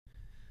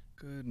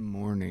Good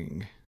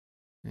morning,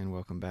 and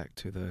welcome back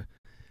to the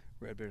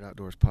Redbeard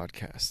Outdoors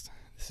podcast.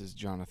 This is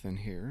Jonathan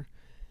here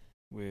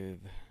with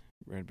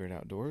Redbeard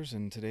Outdoors,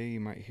 and today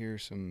you might hear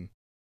some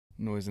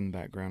noise in the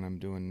background. I'm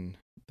doing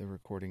the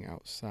recording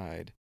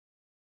outside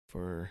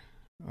for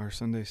our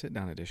Sunday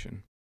sit-down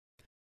edition,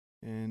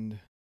 and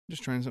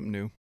just trying something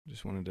new.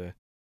 Just wanted to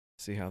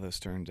see how this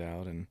turns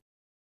out, and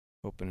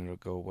hoping it'll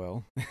go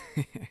well.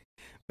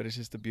 But it's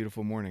just a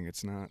beautiful morning.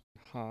 It's not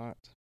hot,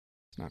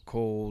 it's not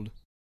cold.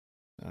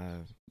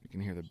 You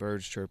can hear the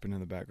birds chirping in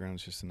the background.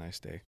 It's just a nice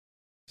day.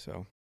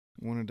 So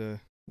wanted to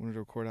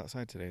record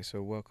outside today.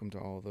 So welcome to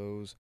all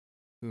those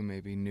who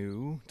may be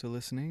new to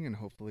listening, and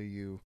hopefully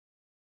you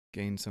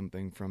gain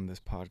something from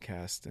this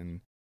podcast.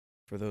 And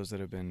for those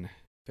that have been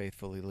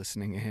faithfully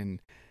listening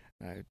in,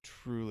 I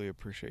truly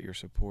appreciate your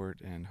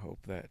support and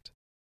hope that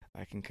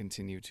I can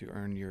continue to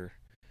earn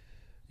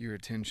your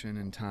attention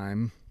and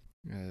time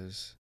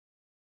as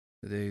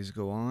the days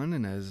go on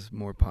and as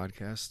more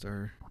podcasts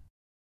are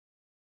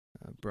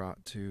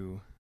brought to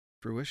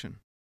fruition.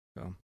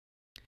 So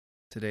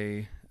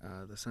today,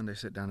 the Sunday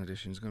sit-down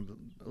edition is going to be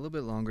a little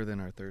bit longer than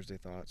our Thursday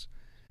thoughts,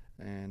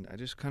 and I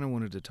just kind of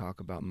wanted to talk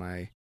about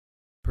my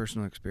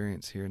personal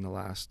experience here in the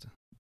last.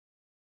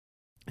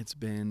 It's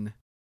been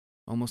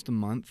almost a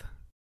month.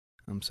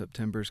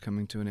 September's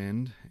coming to an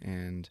end,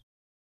 and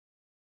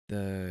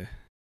the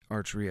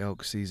archery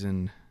elk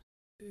season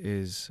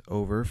is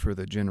over for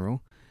the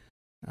general,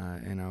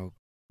 and I'll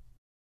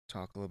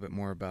talk a little bit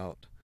more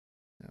about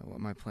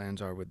what my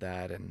plans are with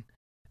that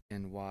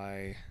and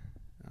why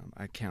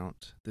I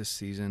count this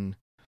season,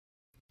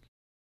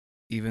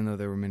 even though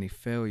there were many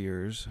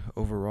failures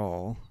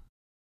overall,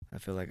 I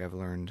feel like I've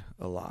learned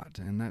a lot.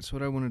 And that's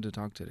what I wanted to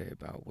talk today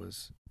about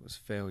was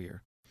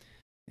failure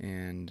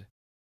and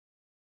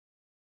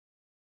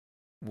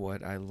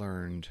what I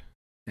learned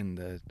in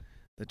the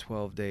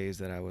 12 days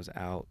that I was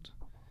out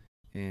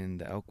in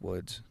the elk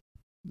woods,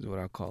 is what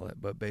I'll call it,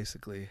 but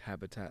basically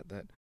habitat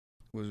that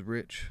was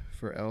rich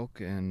for elk,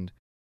 and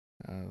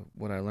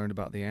what I learned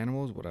about the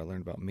animals, what I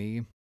learned about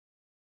me,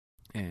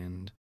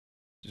 and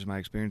just my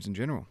experience in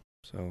general.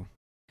 So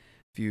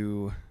if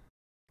you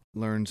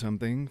learn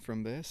something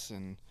from this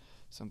and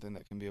something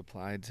that can be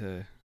applied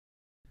to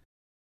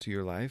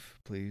your life,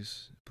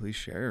 please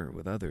share it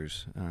with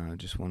others. I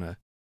just want to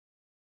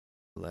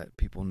let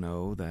people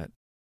know that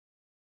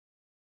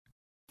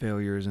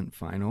failure isn't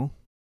final.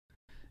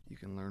 You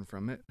can learn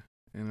from it.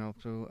 And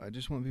also, I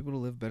just want people to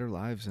live better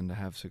lives and to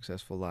have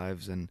successful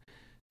lives, and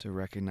to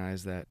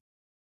recognize that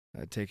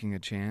taking a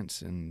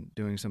chance and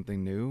doing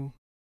something new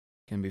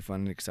can be fun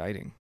and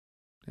exciting.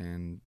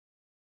 And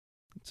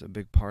it's a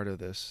big part of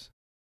this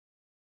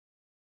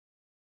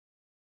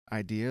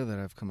idea that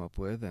I've come up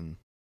with. And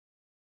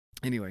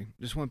anyway,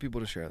 just want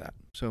people to share that.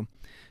 So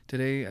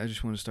today I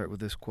just want to start with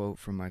this quote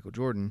from Michael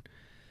Jordan,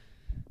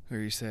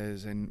 where he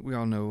says, and we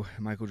all know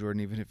Michael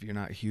Jordan, even if you're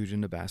not huge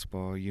into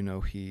basketball, you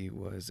know he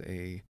was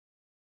an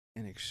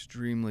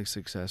extremely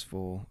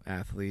successful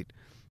athlete.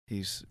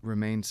 He's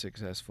remained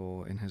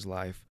successful in his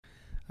life,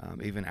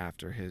 even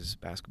after his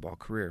basketball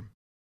career.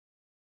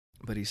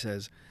 But he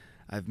says,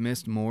 I've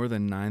missed more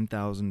than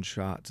 9,000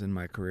 shots in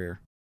my career.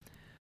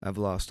 I've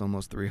lost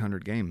almost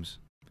 300 games.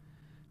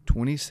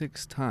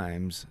 26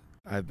 times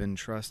I've been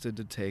trusted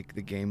to take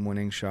the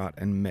game-winning shot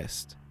and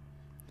missed.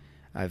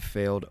 I've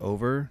failed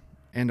over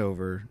and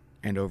over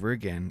and over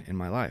again in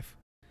my life.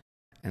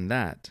 And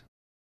that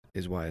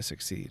is why I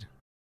succeed.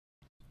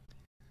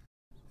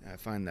 I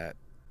find that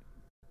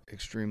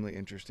extremely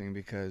interesting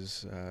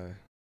because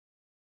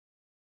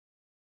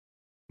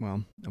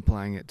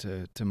applying it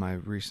to my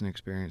recent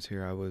experience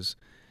here, I was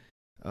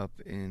up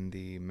in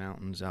the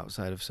mountains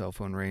outside of cell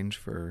phone range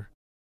for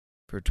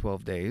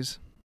 12 days,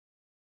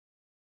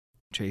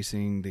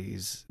 chasing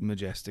these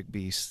majestic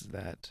beasts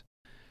that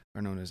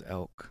are known as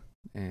elk.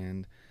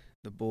 And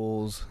the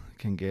bulls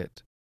can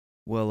get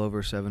well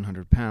over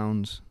 700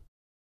 pounds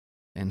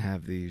and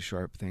have these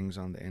sharp things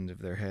on the end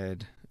of their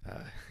head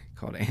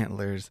called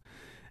antlers.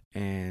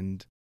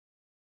 And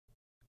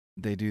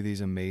they do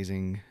these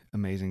amazing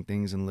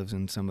things and lives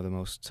in some of the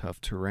most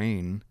tough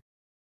terrain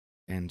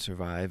and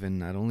survive. And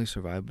not only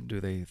survive, but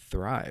do they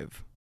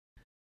thrive.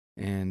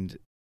 And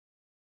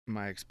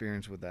my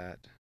experience with that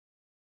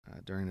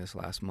during this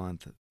last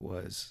month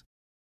was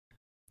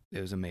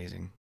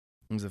amazing.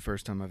 It was the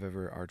first time I've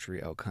ever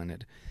archery elk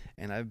hunted.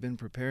 And I've been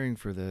preparing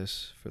for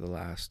this for the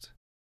last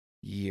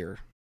year.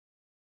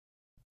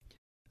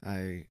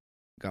 I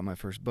got my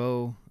first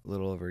bow a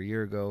little over a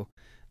year ago,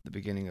 the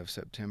beginning of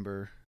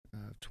September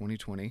of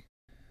 2020.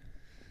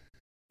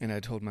 And I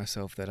told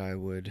myself that I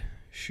would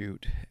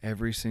shoot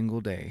every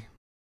single day.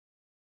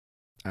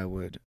 I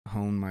would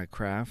hone my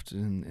craft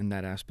in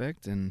that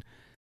aspect, and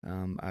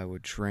I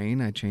would train.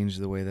 I changed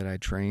the way that I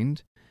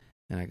trained,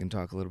 and I can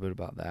talk a little bit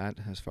about that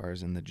as far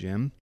as in the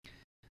gym.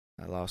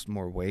 I lost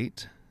more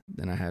weight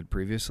than I had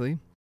previously.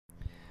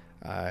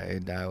 I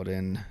dialed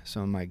in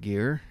some of my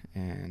gear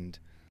and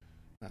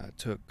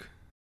took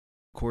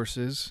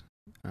courses.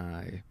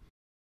 I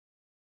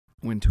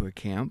went to a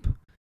camp.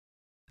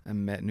 I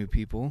met new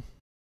people,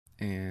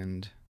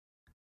 And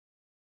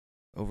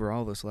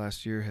overall, this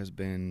last year has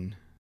been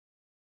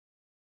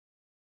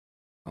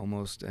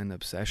almost an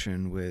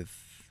obsession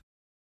with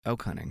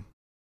elk hunting.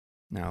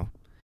 Now,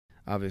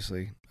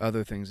 obviously,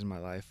 other things in my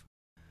life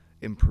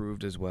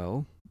improved as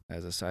well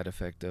as a side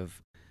effect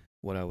of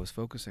what I was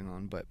focusing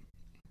on, but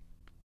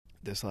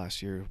this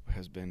last year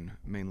has been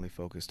mainly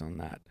focused on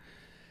that.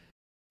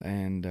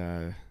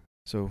 And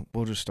so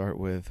we'll just start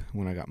with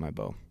when I got my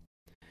bow.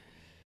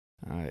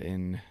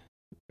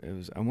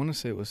 I want to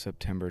say it was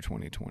September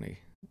 2020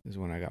 is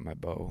when I got my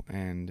bow,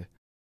 and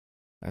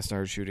I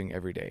started shooting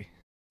every day.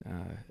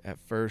 At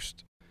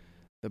first,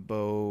 the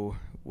bow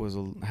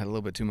had a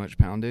little bit too much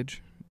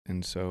poundage,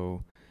 and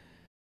so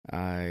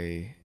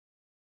I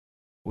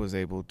was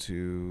able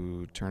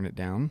to turn it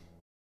down,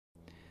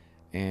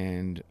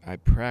 and I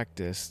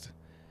practiced.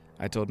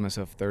 I told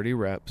myself 30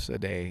 reps a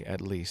day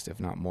at least, if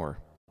not more.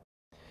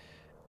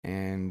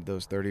 And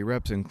those 30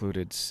 reps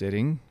included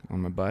sitting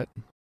on my butt,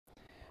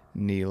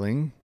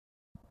 kneeling,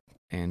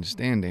 and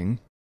standing,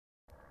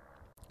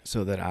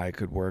 so that I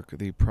could work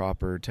the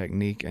proper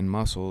technique and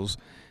muscles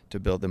to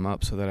build them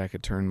up so that I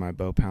could turn my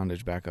bow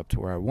poundage back up to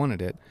where I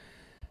wanted it,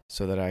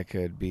 so that I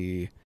could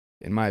be,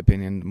 in my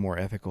opinion, a more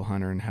ethical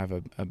hunter and have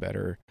a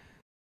better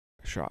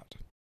shot.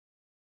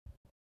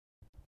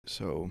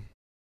 So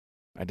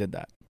I did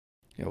that.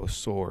 It was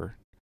sore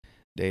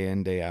day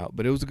in, day out,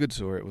 but it was a good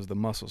sore. It was the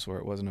muscle sore.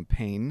 It wasn't a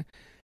pain.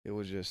 It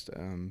was just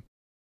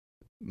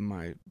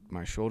my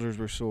shoulders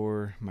were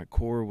sore, my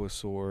core was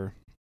sore,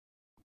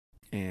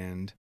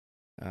 and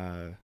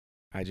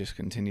I just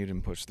continued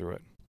and pushed through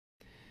it.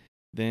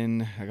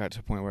 Then I got to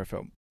a point where I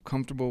felt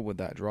comfortable with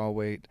that draw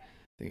weight. I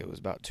think it was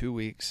about 2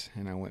 weeks,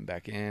 and I went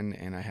back in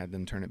and I had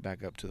them turn it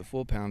back up to the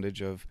full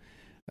poundage of,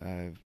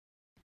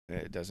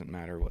 it doesn't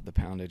matter what the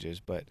poundage is,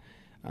 but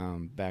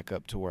back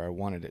up to where I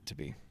wanted it to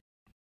be.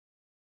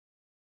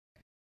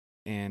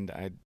 And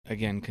I,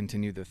 again,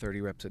 continued the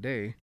 30 reps a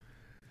day.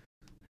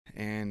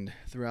 And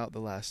throughout the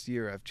last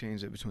year, I've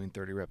changed it between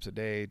 30 reps a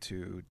day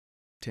to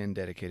 10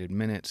 dedicated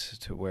minutes,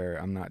 to where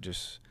I'm not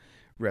just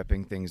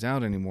repping things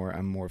out anymore.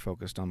 I'm more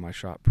focused on my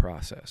shot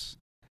process.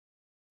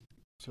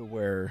 To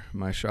where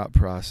my shot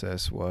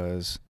process it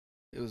was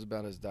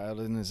about as dialed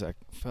in as I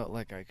felt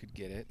like I could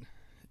get it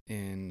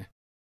in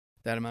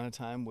that amount of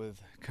time,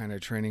 with kind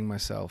of training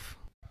myself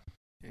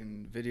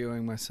and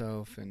videoing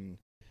myself and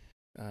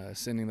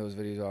sending those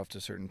videos off to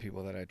certain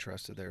people that I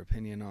trusted their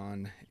opinion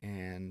on,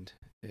 and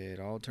it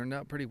all turned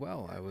out pretty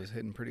well. I was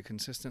hitting pretty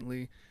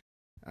consistently.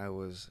 I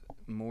was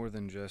more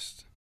than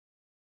just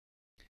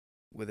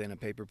within a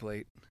paper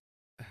plate,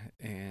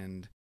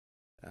 and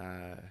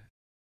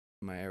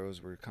my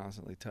arrows were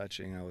constantly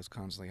touching. I was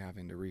constantly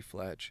having to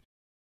refletch,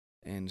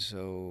 and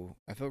so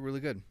I felt really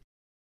good.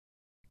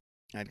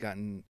 I'd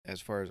gotten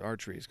as far as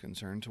archery is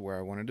concerned to where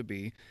I wanted to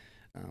be,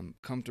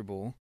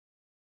 comfortable,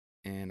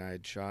 and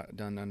I'd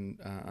done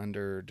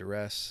under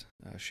duress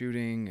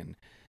shooting, and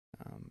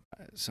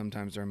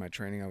sometimes during my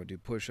training I would do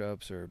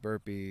push-ups or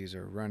burpees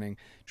or running,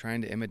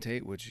 trying to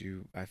imitate, which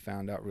I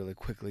found out really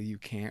quickly you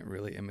can't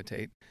really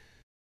imitate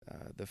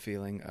the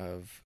feeling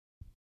of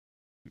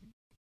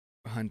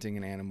hunting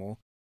an animal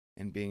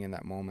and being in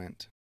that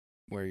moment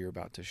where you're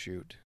about to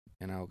shoot,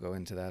 and I'll go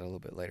into that a little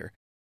bit later.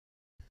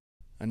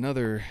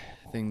 Another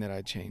thing that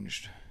I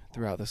changed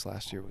throughout this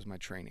last year was my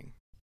training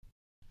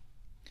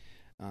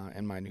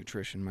and my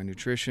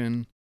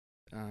nutrition.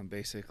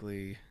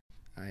 Basically,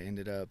 I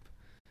ended up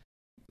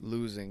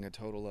losing a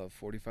total of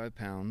 45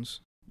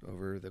 pounds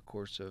over the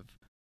course of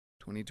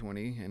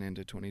 2020 and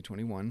into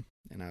 2021,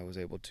 and I was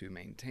able to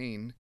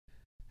maintain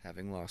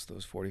having lost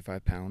those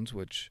 45 pounds,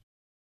 which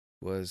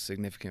was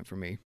significant for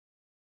me.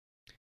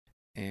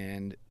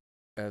 And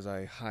as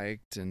I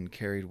hiked and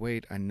carried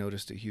weight, I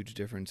noticed a huge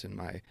difference in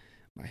my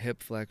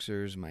hip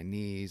flexors, my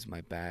knees,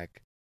 my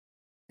back,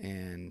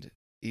 and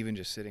even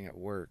just sitting at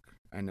work,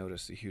 I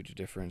noticed a huge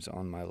difference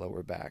on my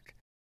lower back.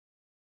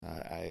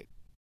 I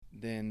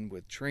then,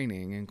 with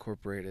training,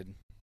 incorporated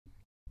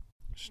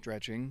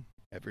stretching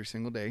every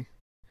single day.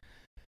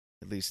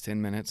 At least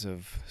 10 minutes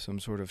of some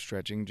sort of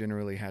stretching,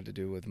 generally had to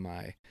do with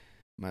my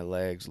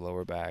legs,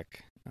 lower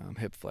back,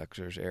 hip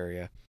flexors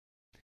area.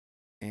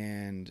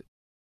 And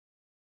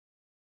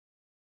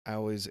I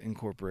always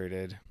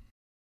incorporated,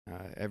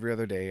 every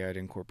other day I'd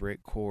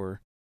incorporate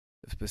core,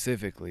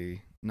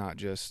 specifically, not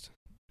just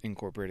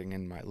incorporating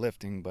in my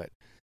lifting, but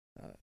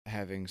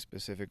having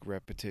specific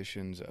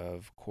repetitions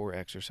of core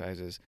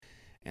exercises.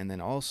 And then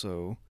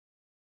also,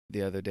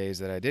 the other days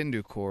that I didn't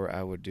do core,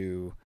 I would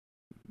do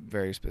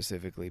very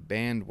specifically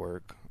band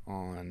work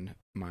on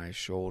my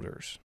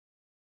shoulders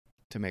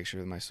to make sure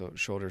that my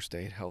shoulders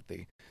stayed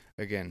healthy.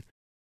 Again,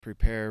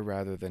 prepare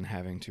rather than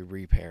having to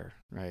repair,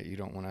 right? You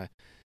don't want to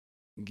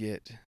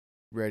get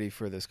ready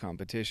for this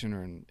competition,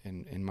 or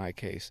in my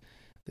case,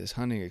 this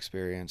hunting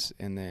experience,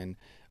 and then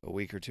a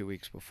week or 2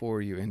 weeks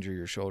before you injure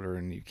your shoulder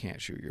and you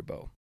can't shoot your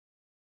bow.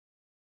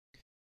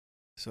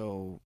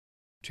 So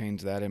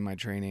change that in my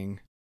training.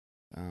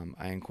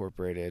 I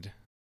incorporated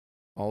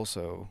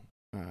also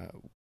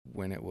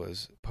when it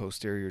was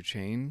posterior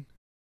chain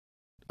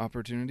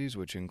opportunities,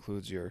 which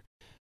includes your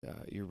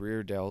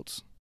rear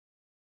delts,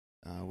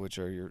 which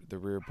are the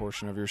rear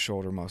portion of your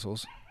shoulder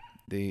muscles.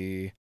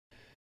 The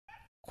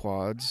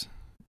quads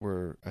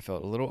I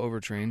felt a little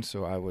overtrained,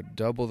 so I would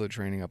double the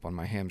training up on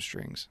my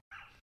hamstrings,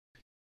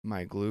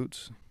 my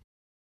glutes,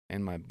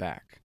 and my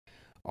back.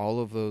 All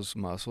of those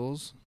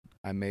muscles,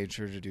 I made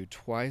sure to do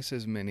twice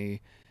as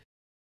many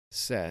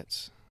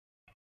sets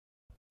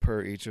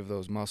per each of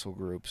those muscle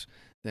groups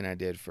than I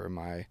did for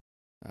my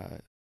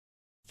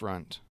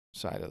front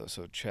side of those.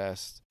 So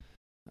chest,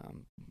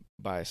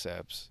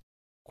 biceps,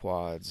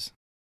 quads,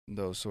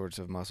 those sorts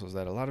of muscles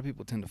that a lot of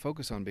people tend to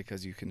focus on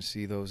because you can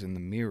see those in the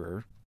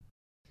mirror.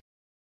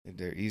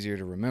 They're easier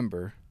to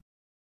remember,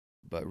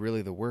 but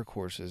really the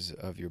workhorses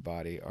of your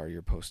body are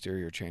your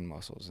posterior chain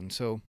muscles. And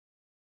so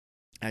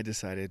I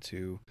decided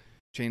to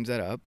change that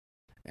up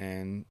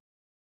and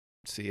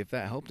see if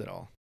that helped at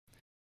all.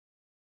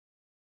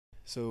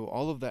 So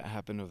all of that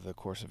happened over the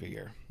course of a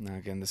year. Now,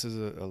 again, this is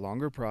a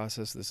longer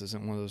process. This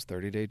isn't one of those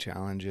 30-day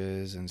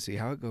challenges and see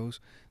how it goes.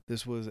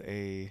 This was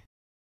a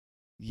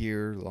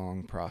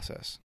year-long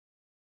process.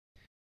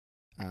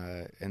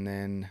 And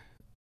then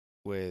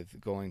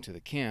with going to the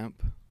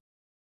camp,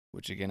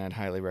 which again I'd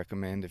highly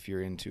recommend if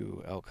you're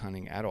into elk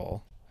hunting at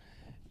all,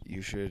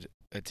 you should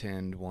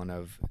attend one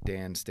of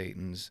Dan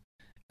Staton's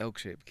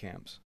elk-shaped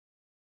camps,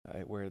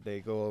 where they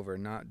go over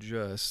not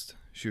just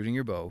shooting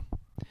your bow,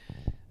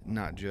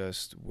 not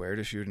just where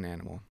to shoot an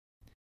animal,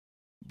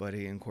 but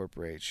he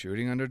incorporates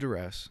shooting under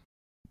duress.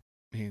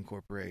 He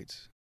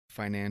incorporates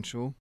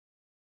financial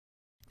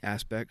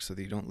aspects so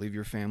that you don't leave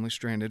your family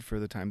stranded for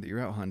the time that you're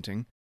out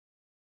hunting,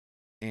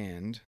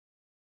 and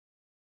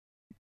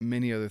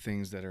many other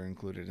things that are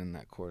included in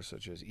that course,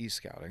 such as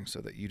e-scouting,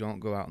 so that you don't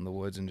go out in the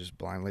woods and just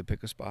blindly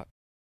pick a spot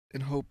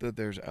and hope that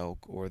there's elk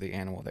or the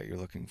animal that you're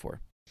looking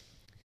for.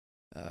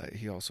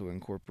 He also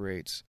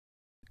incorporates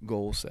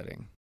goal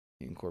setting.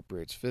 He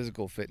incorporates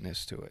physical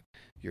fitness to it,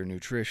 your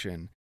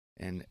nutrition,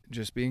 and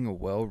just being a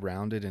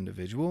well-rounded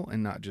individual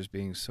and not just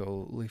being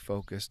solely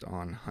focused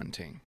on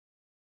hunting.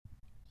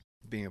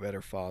 Being a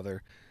better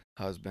father,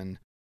 husband,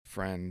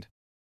 friend,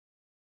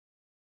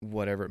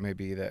 whatever it may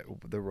be, that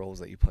the roles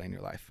that you play in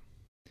your life.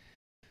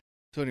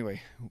 So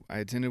anyway, I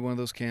attended one of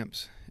those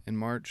camps in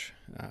March,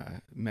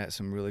 met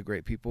some really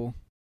great people,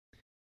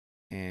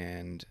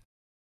 and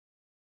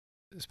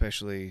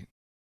especially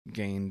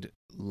gained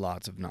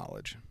lots of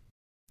knowledge.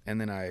 And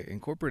then I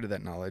incorporated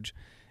that knowledge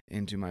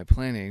into my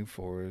planning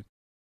for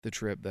the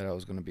trip that I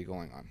was going to be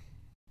going on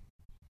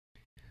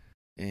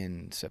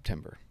in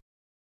September.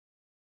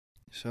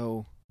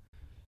 So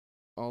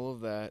all of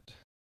that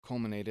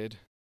culminated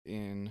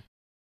in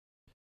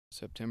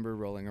September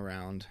rolling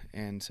around,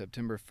 and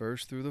September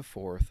 1st through the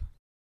 4th,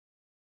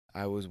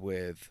 I was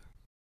with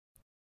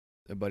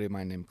a buddy of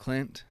mine named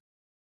Clint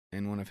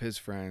and one of his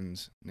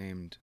friends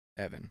named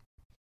Evan.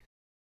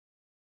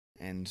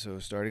 And so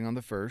starting on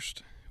the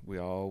 1st, we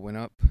all went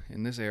up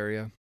in this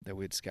area that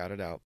we had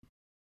scouted out.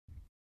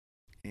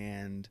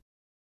 And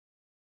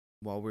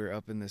while we were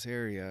up in this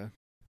area,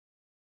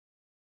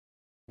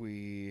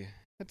 we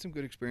had some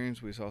good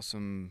experience. We saw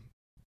some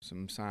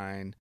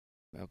sign,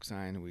 elk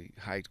sign. We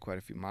hiked quite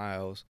a few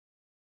miles.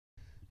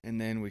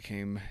 And then we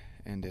came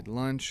and did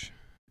lunch,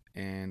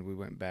 and we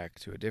went back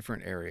to a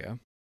different area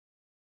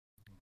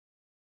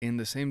in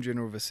the same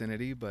general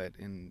vicinity, but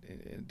in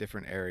a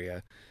different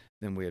area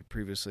than we had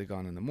previously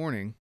gone in the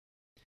morning.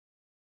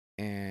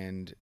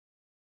 And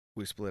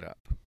we split up,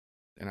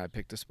 and I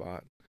picked a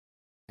spot,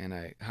 and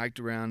I hiked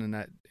around in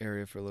that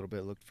area for a little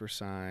bit, looked for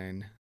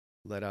sign,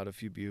 let out a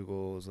few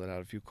bugles, let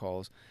out a few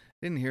calls.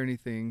 Didn't hear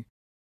anything,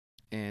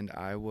 and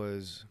I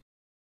was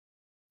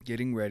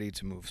getting ready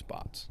to move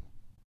spots.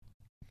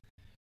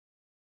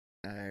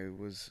 I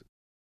went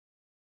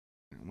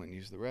and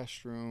used the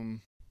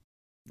restroom.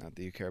 Not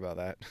that you care about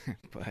that,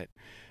 but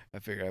I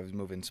figured I was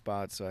moving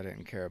spots, so I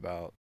didn't care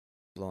about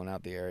blowing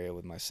out the area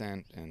with my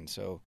scent. And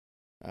so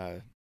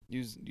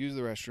used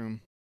the restroom,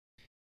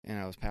 and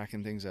I was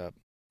packing things up,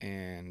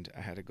 and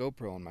I had a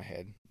GoPro on my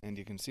head. And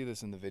you can see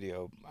this in the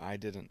video. I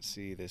didn't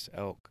see this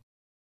elk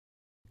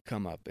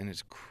come up, and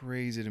it's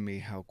crazy to me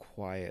how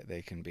quiet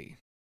they can be.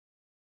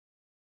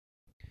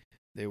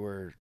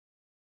 There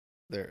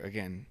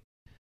again,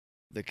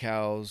 the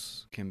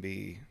cows can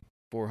be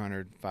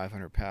 400,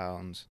 500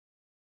 pounds.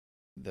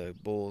 The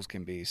bulls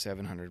can be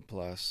 700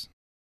 plus.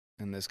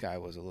 And this guy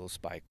was a little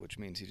spike, which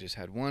means he just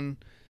had one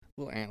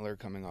little antler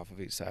coming off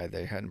of each side.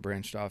 They hadn't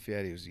branched off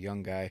yet. He was a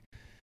young guy,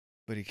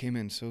 but he came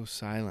in so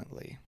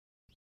silently,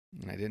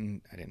 and I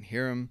didn't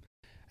hear him.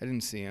 I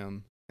didn't see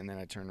him. And then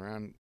I turned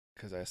around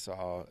because I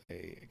saw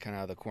a kind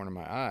of out of the corner of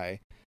my eye,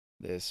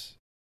 this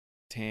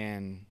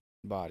tan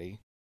body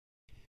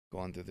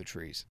going through the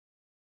trees.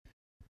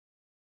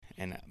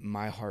 And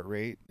my heart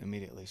rate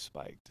immediately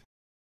spiked.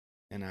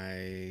 And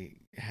I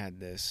had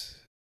this,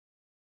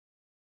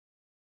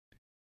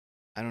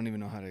 I don't even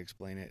know how to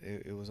explain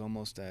it. It was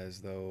almost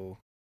as though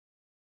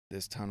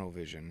this tunnel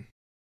vision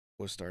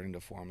was starting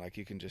to form. Like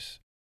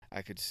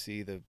I could see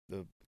it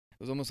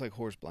was almost like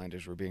horse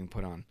blinders were being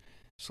put on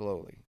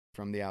slowly.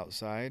 from the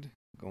outside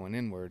going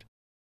inward,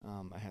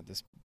 I had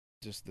this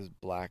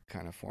black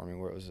kind of forming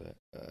where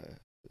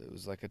it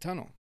was like a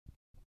tunnel.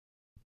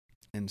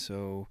 And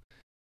so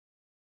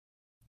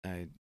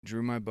I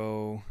drew my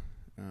bow.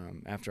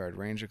 After I'd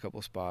ranged a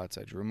couple spots,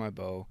 I drew my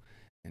bow,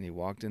 and he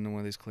walked into one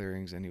of these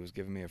clearings, and he was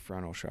giving me a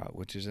frontal shot,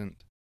 which it's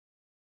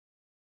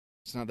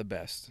not the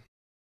best.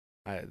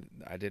 I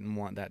didn't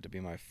want that to be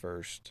my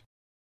first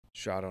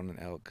shot on an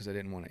elk because I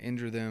didn't want to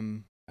injure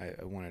them. I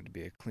wanted it to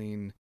be a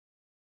clean,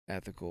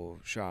 ethical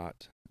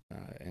shot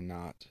and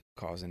not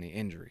cause any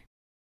injury.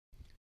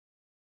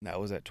 That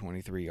was at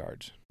 23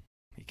 yards.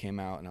 He came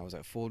out, and I was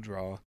at full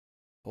draw,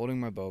 holding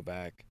my bow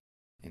back,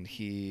 and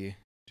he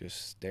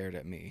just stared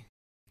at me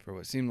for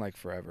what seemed like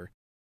forever.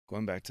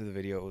 Going back to the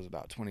video, it was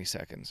about 20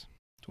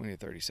 to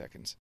 30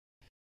 seconds.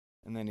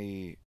 And then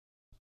he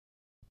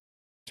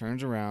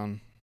turns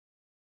around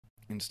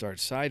and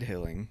starts side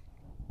hilling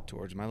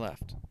towards my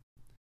left.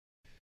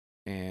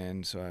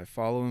 And so I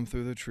follow him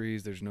through the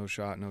trees. There's no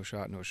shot.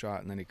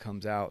 And then he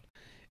comes out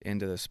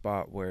into the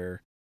spot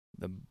where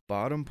the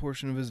bottom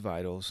portion of his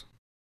vitals,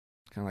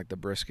 kind of like the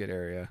brisket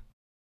area,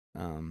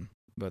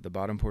 but the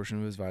bottom portion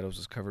of his vitals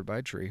was covered by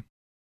a tree.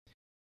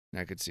 And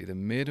I could see the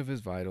mid of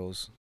his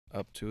vitals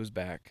up to his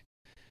back.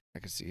 I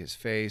could see his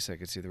face. I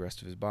could see the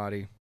rest of his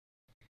body.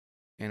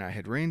 And I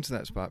had ranged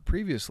that spot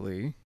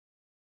previously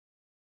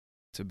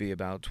to be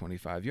about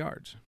 25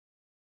 yards.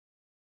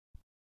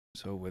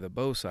 So with a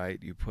bow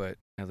sight, you put,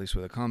 at least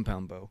with a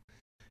compound bow,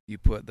 you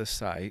put the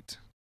sight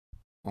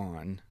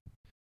on,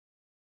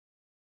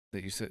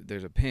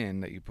 there's a pin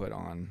that you put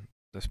on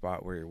the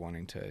spot where you're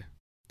wanting to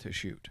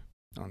shoot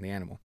on the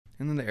animal.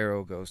 And then the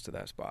arrow goes to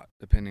that spot,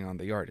 depending on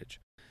the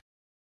yardage.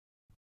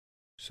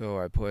 So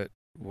I put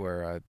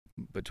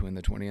between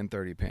the 20 and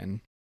 30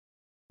 pin,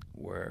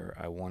 where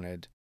I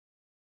wanted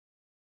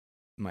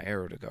my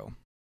arrow to go.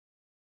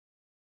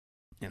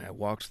 And I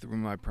walked through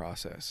my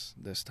process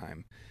this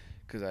time,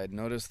 because I had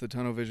noticed the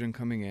tunnel vision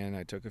coming in.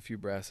 I took a few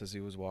breaths as he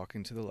was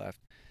walking to the left,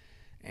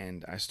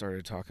 and I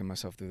started talking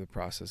myself through the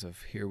process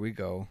of here I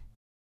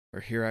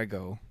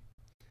go,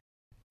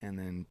 and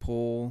then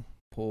pull,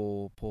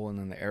 and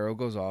then the arrow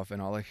goes off,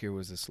 and all I hear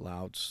was this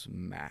loud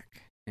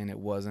smack, and it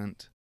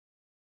wasn't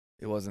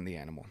the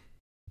animal.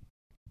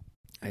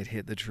 I'd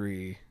hit the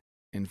tree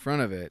in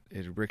front of it.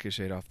 It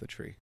ricocheted off the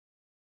tree.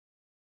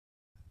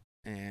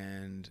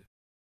 And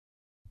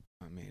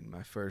I mean,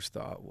 my first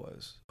thought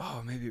was,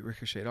 oh, maybe it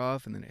ricocheted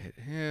off and then it hit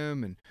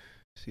him and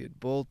he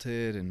had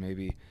bolted, and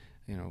maybe,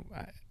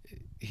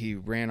 he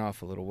ran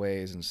off a little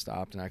ways and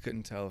stopped, and I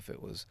couldn't tell if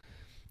it was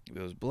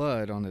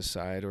blood on his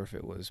side or if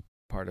it was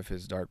part of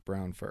his dark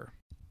brown fur.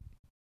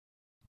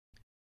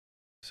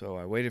 So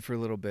I waited for a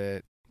little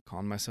bit,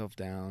 calmed myself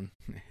down.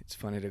 It's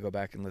funny to go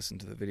back and listen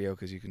to the video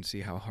because you can see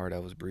how hard I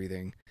was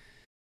breathing.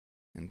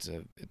 And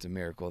it's a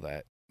miracle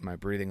that my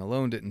breathing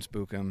alone didn't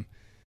spook him.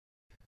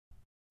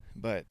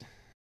 But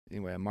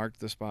anyway, I marked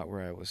the spot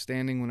where I was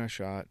standing when I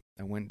shot.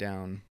 I went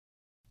down,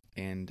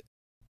 and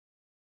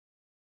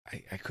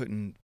I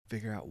couldn't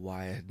figure out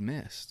why I had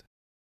missed.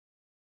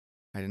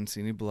 I didn't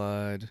see any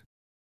blood.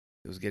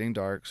 It was getting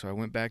dark, so I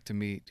went back to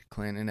meet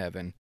Clint and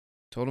Evan,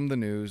 told them the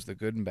news, the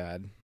good and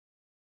bad,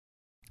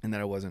 and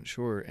that I wasn't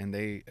sure, and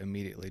they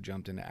immediately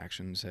jumped into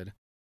action and said,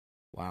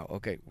 wow,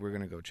 okay, we're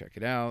going to go check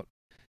it out.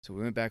 So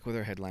we went back with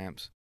our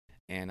headlamps,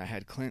 and I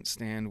had Clint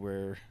stand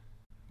where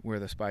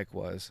the spike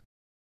was,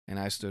 and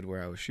I stood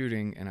where I was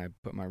shooting, and I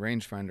put my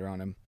rangefinder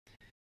on him,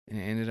 and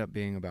it ended up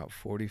being about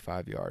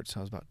 45 yards. So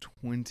I was about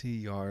 20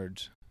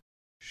 yards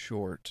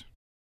short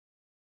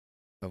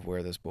of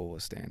where this bull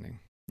was standing.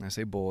 And I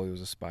say bull, he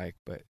was a spike,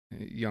 but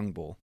a young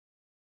bull.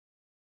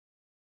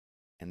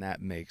 And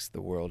that makes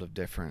the world of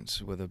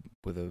difference with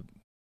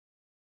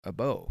a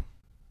bow.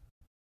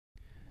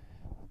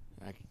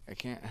 I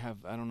can't have,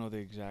 I don't know the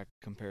exact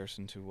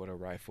comparison to what a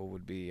rifle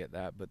would be at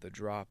that, but the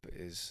drop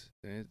it's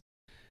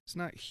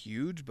not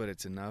huge, but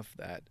it's enough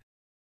that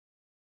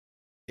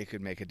it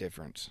could make a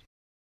difference,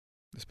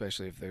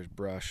 especially if there's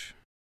brush,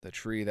 the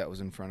tree that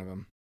was in front of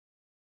him.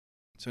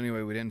 So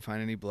anyway, we didn't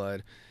find any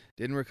blood,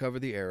 didn't recover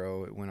the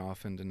arrow. It went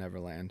off into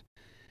Neverland,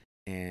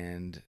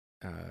 and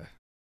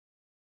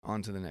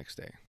on to the next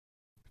day.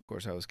 Of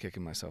course, I was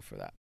kicking myself for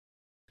that.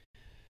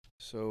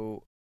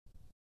 So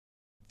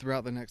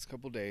throughout the next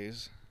couple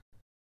days,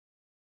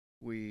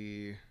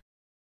 we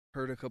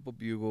heard a couple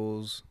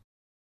bugles.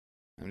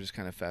 I'm just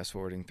kind of fast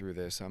forwarding through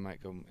this. I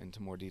might go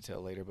into more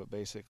detail later, but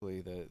basically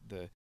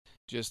the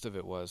gist of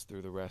it was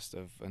through the rest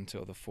of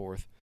until the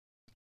 4th,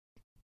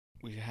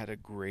 we had a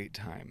great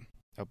time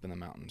up in the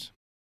mountains.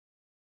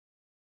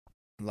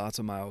 Lots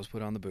of miles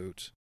put on the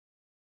boots,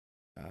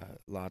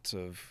 lots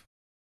of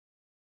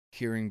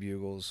hearing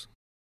bugles,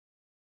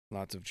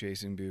 lots of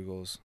chasing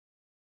bugles,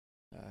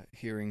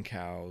 hearing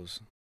cows.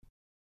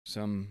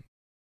 Some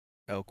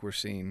elk were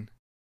seen,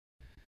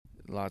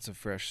 lots of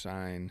fresh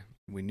sign.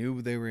 We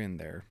knew they were in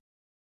there,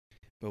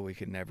 but we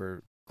could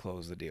never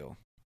close the deal.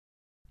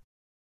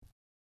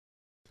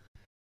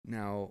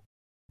 Now,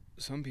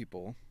 some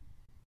people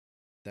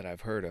that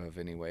I've heard of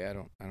anyway, I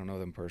don't know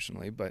them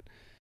personally, but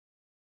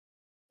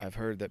I've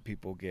heard that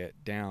people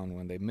get down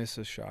when they miss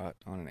a shot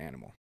on an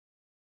animal.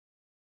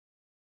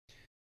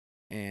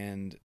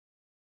 And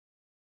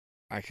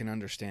I can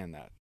understand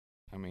that.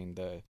 I mean,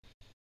 the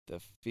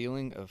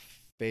feeling of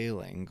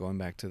failing, going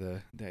back to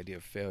the idea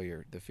of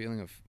failure, the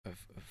feeling of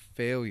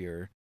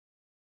failure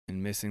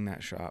and missing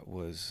that shot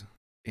was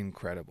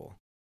incredible.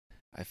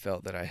 I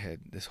felt that I had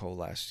this whole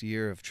last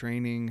year of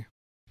training.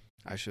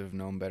 I should have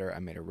known better. I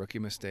made a rookie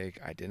mistake.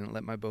 I didn't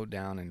let my bow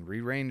down and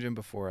re-range him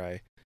before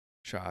I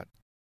shot.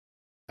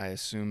 I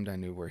assumed I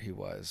knew where he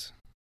was,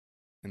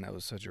 and that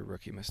was such a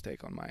rookie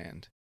mistake on my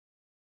end.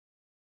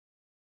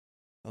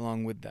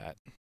 Along with that,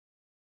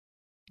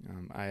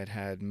 I had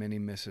had many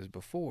misses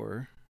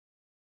before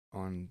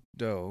on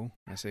doe.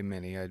 I say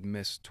many. I'd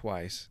missed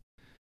twice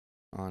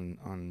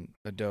on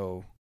a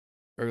doe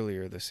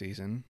earlier this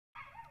season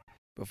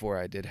before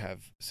I did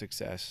have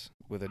success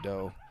with a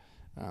doe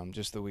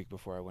just the week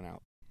before I went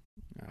out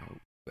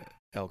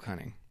elk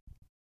hunting.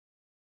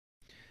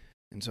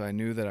 And so I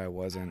knew that I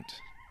wasn't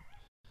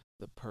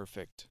the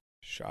perfect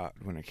shot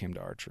when it came to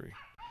archery.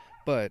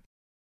 But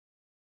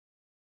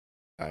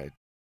I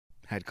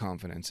had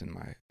confidence in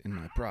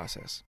my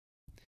process.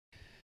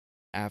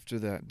 After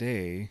that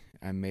day,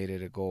 I made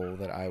it a goal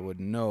that I would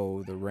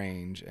know the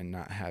range and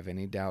not have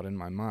any doubt in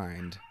my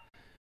mind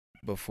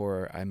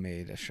before I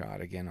made a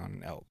shot again on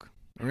an elk,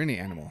 or any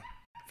animal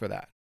for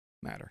that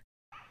matter.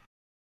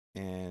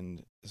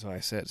 And so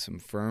I set some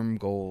firm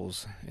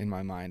goals in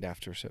my mind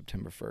after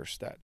September 1st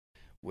that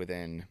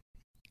within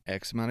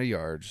X amount of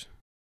yards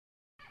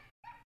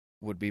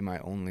would be my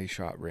only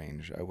shot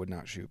range. I would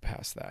not shoot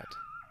past that,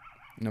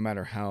 no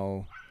matter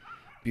how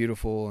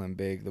beautiful and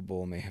big the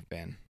bull may have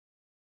been.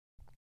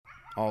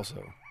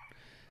 Also,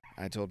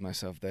 I told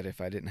myself that if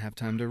I didn't have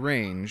time to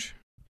range,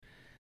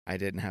 I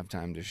didn't have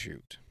time to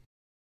shoot.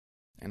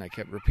 And I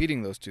kept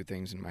repeating those two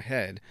things in my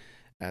head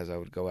as I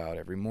would go out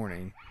every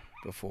morning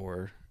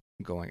before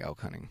going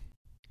elk hunting.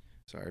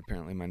 Sorry,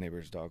 apparently my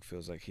neighbor's dog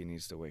feels like he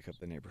needs to wake up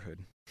the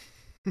neighborhood.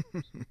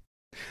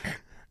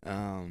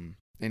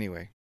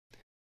 Anyway,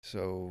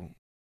 so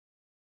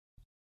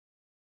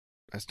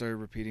I started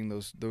repeating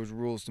those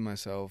rules to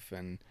myself,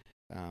 and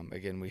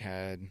again, we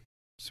had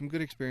some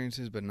good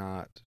experiences, but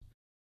not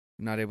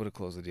able to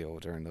close the deal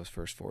during those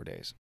first 4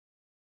 days.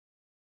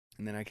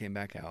 And then I came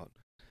back out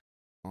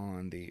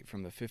from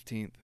the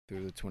 15th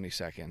through the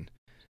 22nd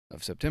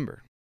of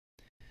September,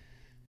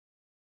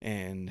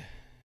 and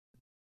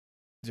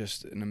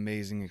just an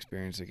amazing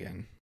experience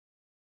again.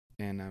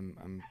 And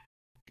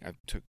I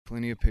took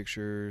plenty of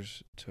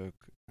pictures, took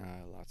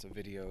lots of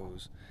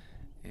videos,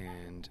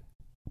 and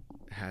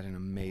had an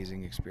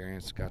amazing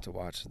experience. Got to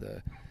watch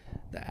the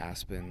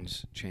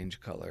aspens change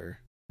color,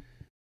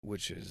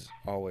 which is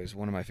always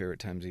one of my favorite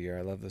times of year.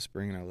 I love the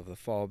spring and I love the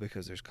fall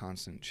because there's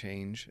constant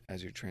change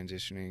as you're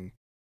transitioning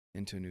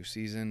into a new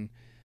season.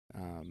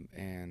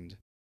 And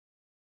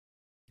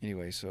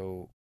anyway,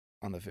 so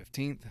on the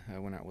 15th, I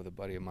went out with a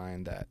buddy of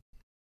mine that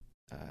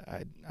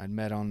I'd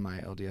met on my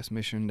LDS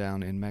mission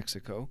down in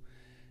Mexico,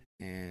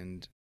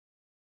 and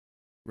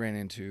ran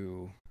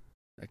into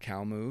a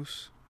cow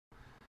moose,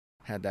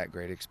 had that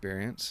great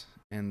experience,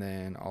 and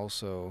then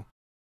also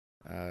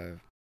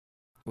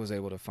was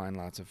able to find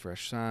lots of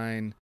fresh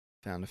sign,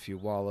 found a few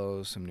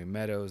wallows, some new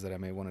meadows that I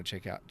may want to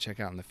check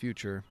out in the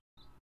future,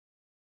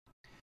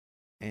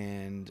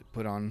 and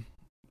put on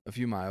a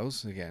few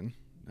miles again.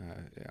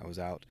 I was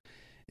out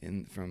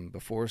from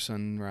before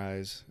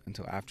sunrise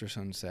until after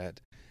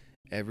sunset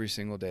every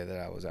single day that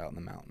I was out in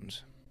the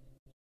mountains.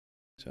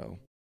 So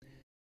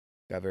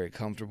got very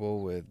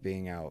comfortable with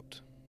being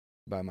out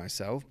by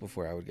myself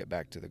before I would get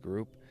back to the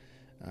group.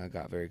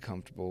 Got very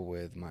comfortable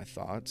with my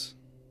thoughts,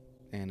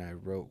 and I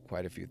wrote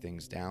quite a few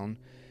things down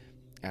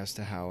as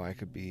to how I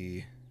could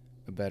be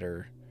a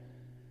better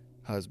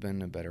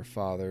husband, a better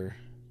father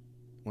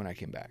when I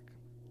came back.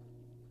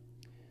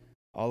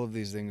 All of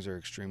these things are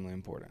extremely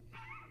important,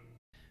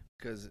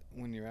 because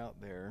when you're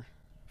out there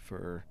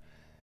for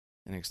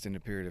an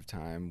extended period of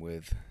time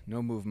with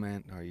no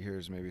movement, all you hear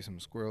is maybe some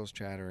squirrels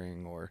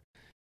chattering or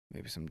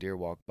maybe some deer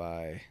walk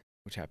by,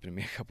 which happened to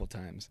me a couple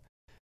times.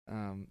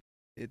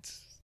 It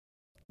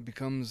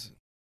becomes,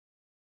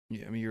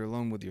 you're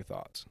alone with your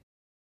thoughts.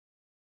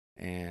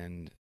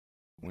 And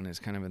when it's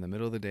kind of in the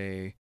middle of the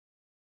day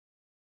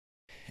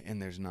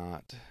and there's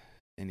not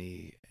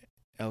any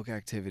elk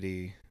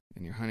activity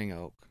and you're hunting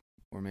elk,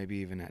 or maybe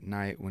even at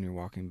night when you're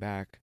walking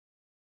back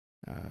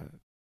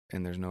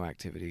and there's no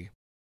activity,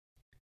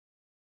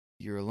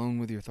 you're alone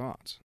with your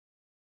thoughts.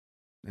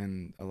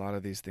 And a lot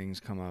of these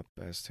things come up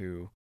as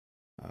to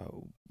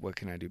what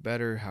can I do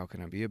better? How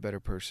can I be a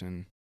better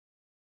person?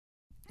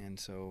 And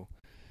so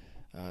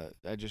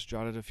I just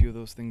jotted a few of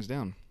those things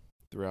down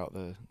throughout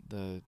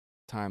the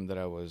time that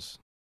I was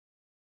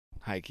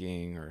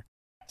hiking or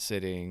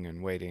sitting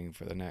and waiting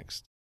for the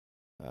next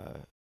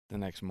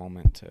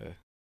moment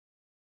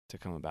to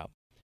come about.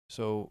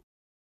 So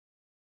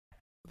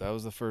that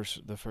was the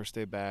first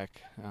day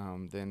back.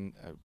 Then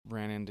I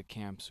ran into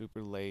camp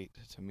super late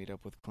to meet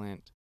up with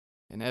Clint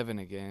and Evan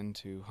again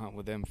to hunt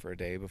with them for a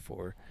day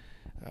before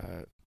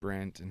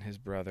Brent and his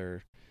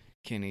brother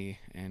Kenny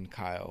and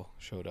Kyle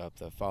showed up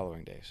the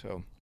following day.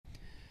 So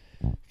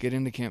get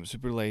into camp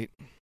super late,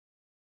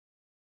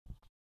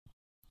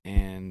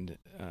 and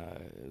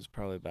it was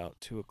probably about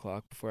 2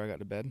 o'clock before I got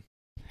to bed.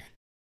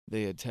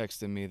 They had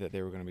texted me that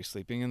they were going to be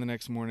sleeping in the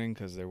next morning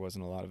because there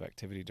wasn't a lot of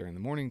activity during the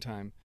morning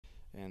time,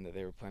 and that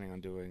they were planning on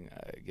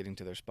getting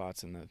to their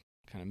spots in the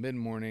kind of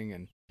mid-morning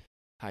and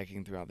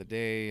hiking throughout the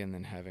day, and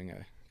then having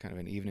a kind of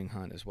an evening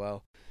hunt as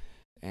well.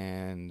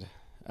 And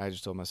I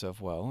just told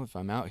myself, well, if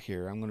I'm out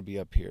here, I'm going to be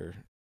up here.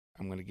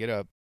 I'm going to get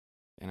up,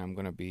 and I'm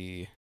going to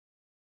be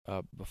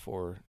up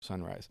before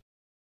sunrise.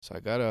 So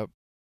I got up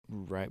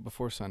right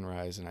before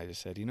sunrise, and I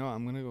just said,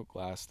 I'm going to go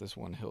glass this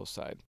one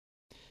hillside.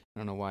 I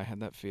don't know why I had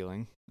that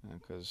feeling,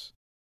 because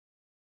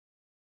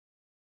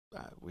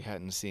we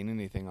hadn't seen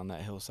anything on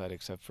that hillside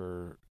except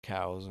for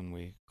cows, and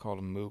we called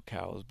them moo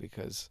cows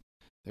because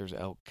there's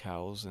elk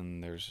cows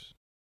and there's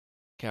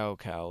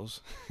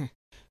cows.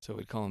 So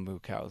we'd call them moo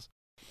cows.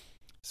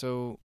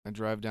 So I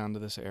drive down to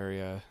this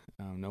area.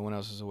 No one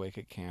else is awake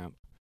at camp.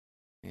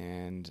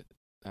 And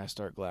I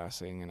start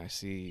glassing, and I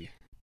see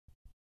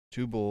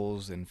 2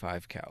 bulls and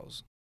 5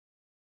 cows.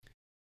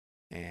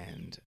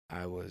 And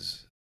I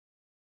was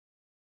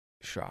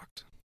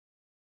shocked,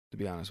 to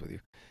be honest with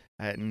you.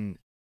 I hadn't,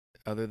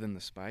 other than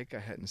the spike, I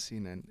hadn't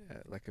seen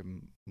a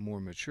more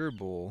mature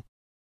bull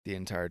the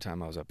entire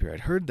time I was up here.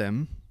 I'd heard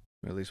them,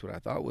 or at least what I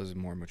thought was a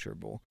more mature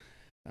bull,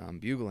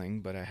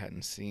 bugling, but I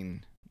hadn't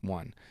seen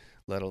one,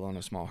 let alone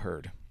a small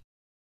herd.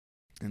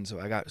 And so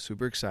I got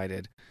super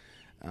excited,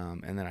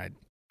 and then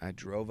I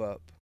drove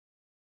up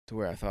to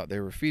where I thought they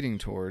were feeding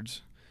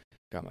towards,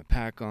 got my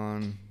pack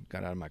on,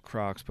 got out of my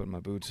Crocs, put my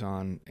boots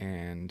on,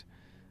 and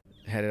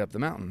headed up the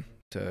mountain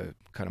to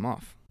cut them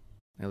off.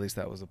 At least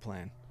that was the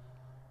plan.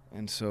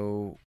 And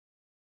so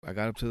I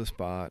got up to the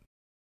spot.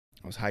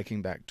 I was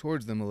hiking back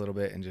towards them a little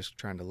bit and just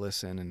trying to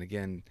listen. And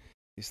again,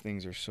 these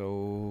things are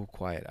so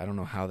quiet. I don't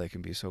know how they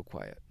can be so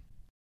quiet.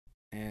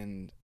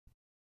 And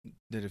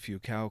did a few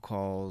cow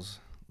calls,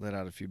 let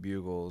out a few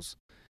bugles,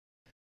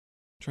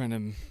 trying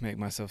to make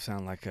myself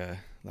sound like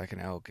an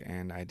elk,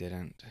 and I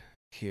didn't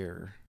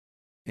hear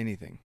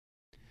anything.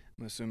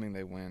 I'm assuming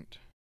they went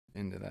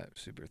into that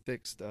super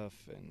thick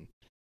stuff and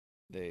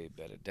they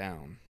bedded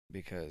down,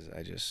 because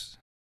I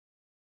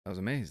was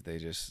amazed. They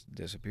just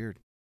disappeared.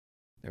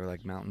 They were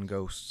like mountain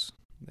ghosts.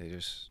 They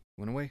just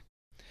went away.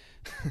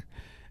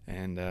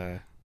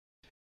 And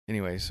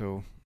anyway,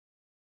 so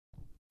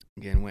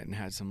again, went and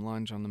had some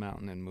lunch on the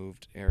mountain and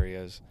moved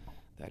areas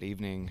that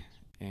evening,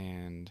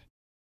 and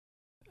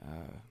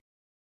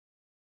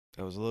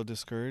I was a little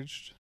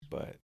discouraged,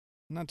 but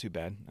not too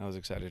bad. I was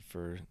excited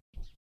for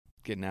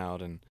getting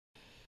out and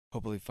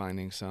hopefully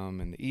finding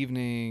some in the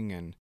evening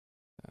and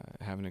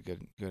having a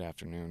good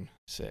afternoon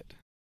sit.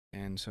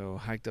 And so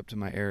hiked up to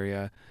my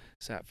area,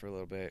 sat for a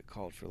little bit,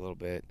 called for a little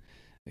bit.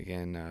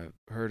 Again,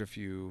 heard a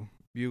few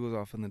bugles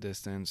off in the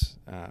distance,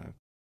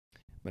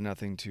 but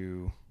nothing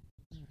too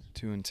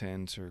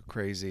intense or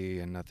crazy,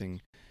 and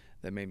nothing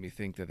that made me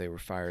think that they were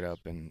fired up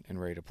and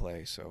ready to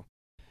play. So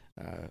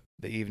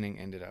the evening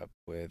ended up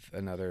with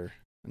another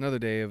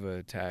day of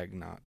a tag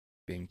not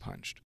being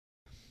punched.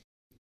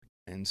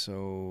 And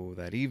so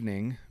that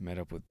evening, met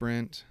up with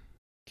Brent,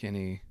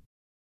 Kenny,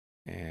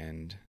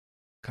 and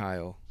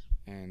Kyle,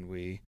 and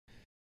we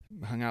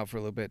hung out for a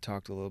little bit,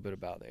 talked a little bit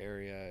about the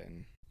area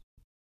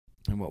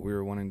and what we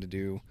were wanting to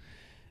do,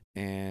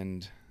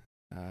 and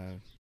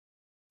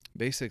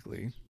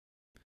basically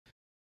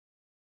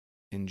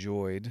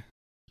enjoyed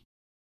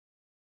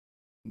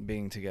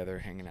being together,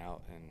 hanging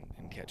out,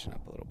 and catching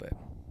up a little bit.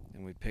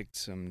 And we picked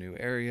some new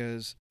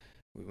areas.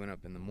 We went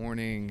up in the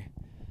morning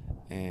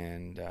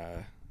and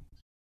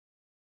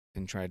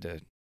tried to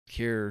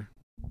cure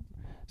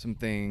some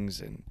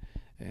things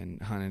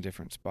and hunt in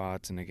different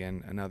spots. And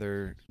again,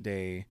 another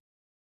day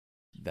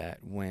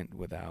that went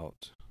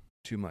without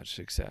too much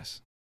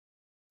success.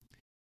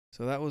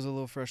 So that was a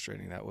little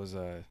frustrating. That was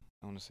I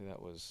want to say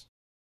that would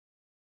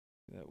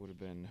have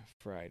been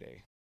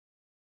Friday.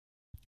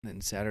 Then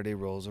Saturday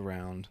rolls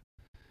around,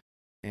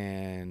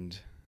 and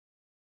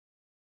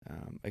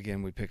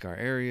again, we pick our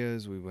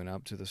areas. We went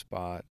up to the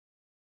spot,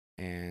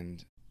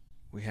 and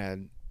we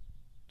had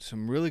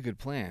some really good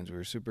plans. We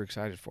were super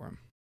excited for them.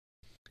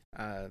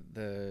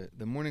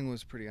 The morning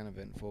was pretty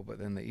uneventful, but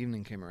then the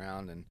evening came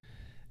around,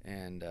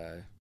 and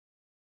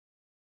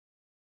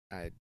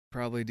I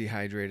probably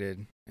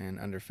dehydrated and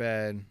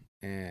underfed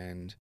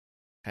and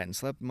hadn't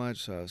slept much,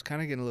 so I was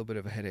kind of getting a little bit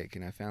of a headache.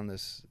 And I found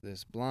this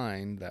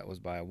blind that was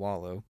by a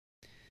wallow,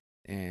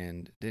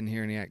 and didn't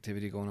hear any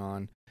activity going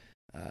on.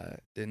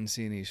 Didn't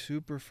see any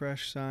super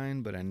fresh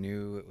sign, but I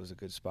knew it was a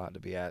good spot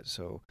to be at.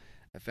 So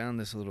I found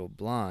this little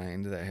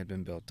blind that had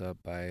been built up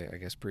by, I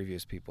guess,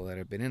 previous people that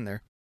had been in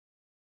there.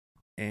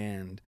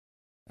 And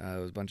it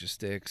was a bunch of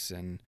sticks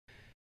and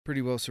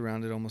pretty well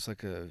surrounded, almost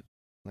like a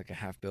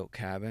half-built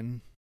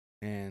cabin.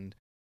 And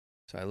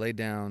so I laid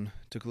down,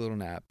 took a little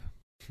nap,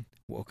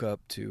 woke up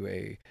to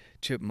a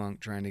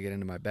chipmunk trying to get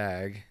into my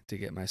bag to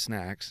get my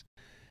snacks,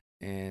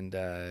 and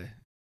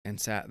and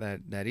sat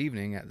that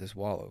evening at this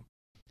wallow.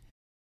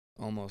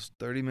 Almost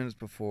 30 minutes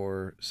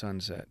before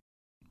sunset,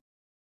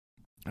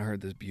 I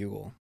heard this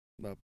bugle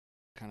up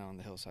kind of on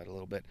the hillside a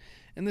little bit.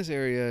 In this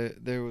area,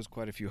 there was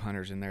quite a few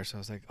hunters in there, so I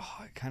was like, oh,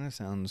 it kind of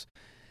sounds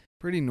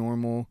pretty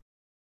normal,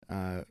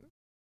 and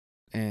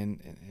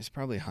it's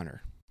probably a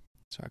hunter.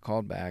 So I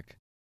called back,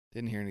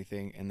 didn't hear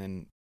anything, and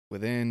then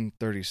within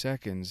 30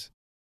 seconds,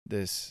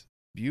 this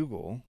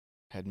bugle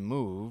had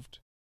moved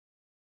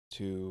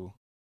to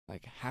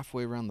like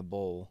halfway around the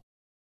bowl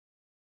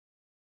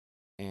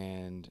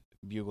and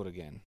bugled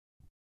again.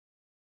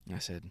 I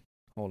said,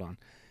 hold on.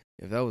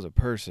 If that was a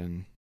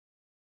person,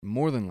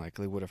 more than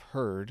likely would have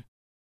heard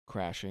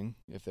crashing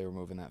if they were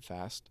moving that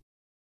fast.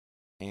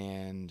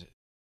 And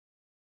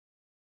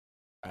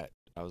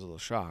I was a little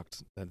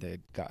shocked that they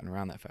had gotten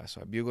around that fast.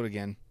 So I bugled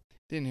again,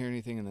 didn't hear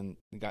anything, and then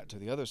got to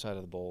the other side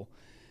of the bowl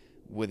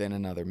within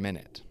another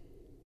minute.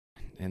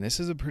 And this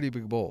is a pretty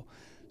big bowl.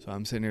 So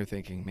I'm sitting here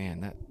thinking,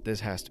 man,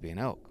 this has to be an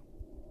elk.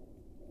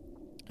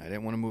 I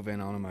didn't want to move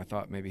in on him. I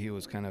thought maybe he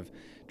was kind of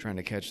trying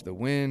to catch the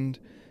wind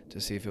to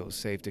see if it was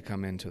safe to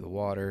come into the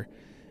water.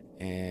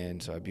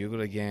 And so I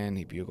bugled again.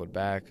 He bugled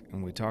back,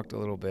 and we talked a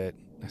little bit.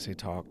 I say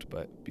talked,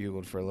 but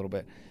bugled for a little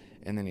bit.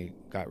 And then he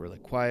got really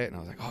quiet, and I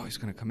was like, oh, he's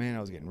going to come in. I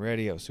was getting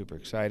ready. I was super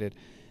excited.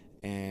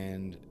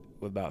 And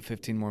with about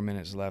 15 more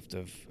minutes left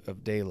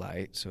of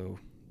daylight, so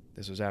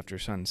this was after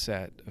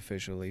sunset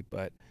officially,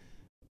 but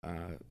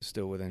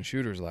still within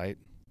shooter's light,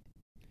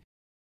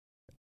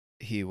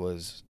 he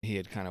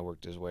had kind of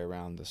worked his way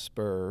around the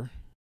spur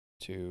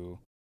to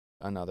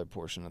another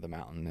portion of the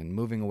mountain and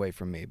moving away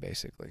from me,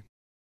 basically.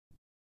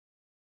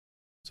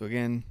 So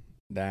again,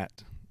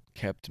 that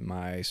kept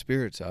my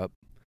spirits up,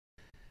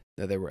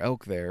 that there were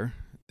elk there.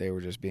 They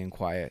were just being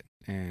quiet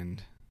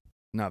and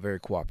not very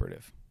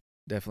cooperative,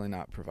 definitely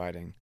not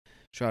providing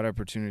shot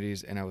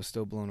opportunities, and I was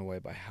still blown away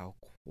by how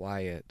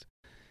quiet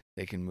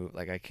they can move.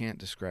 Like, I can't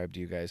describe to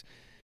you guys,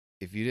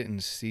 if you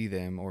didn't see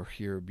them or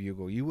hear a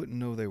bugle, you wouldn't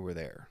know they were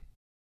there.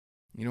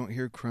 You don't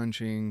hear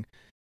crunching,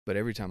 but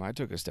every time I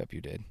took a step,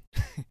 you did.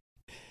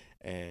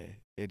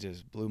 It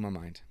just blew my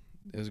mind.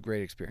 It was a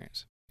great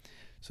experience.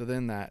 So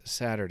then that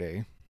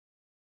Saturday,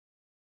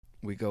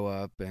 we go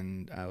up,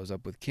 and I was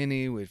up with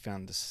Kenny. We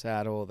found the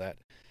saddle that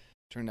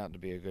turned out to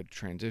be a good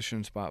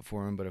transition spot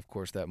for him, but of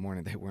course that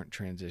morning they weren't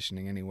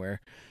transitioning anywhere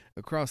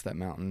across that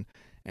mountain,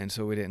 and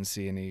so we didn't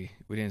see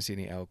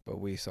any elk, but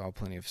we saw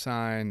plenty of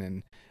sign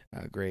and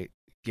great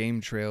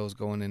game trails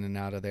going in and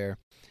out of there.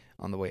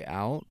 On the way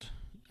out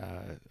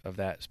of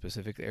that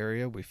specific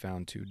area, we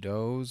found 2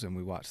 does, and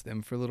we watched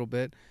them for a little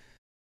bit.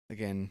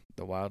 Again,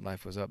 the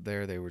wildlife was up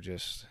there. They were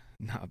just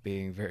not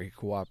being very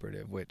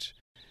cooperative, which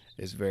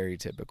is very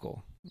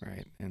typical,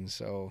 right? And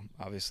so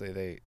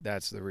obviously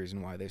that's the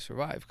reason why they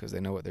survive, because they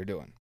know what they're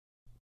doing.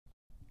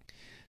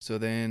 So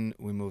then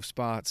we moved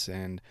spots,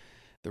 and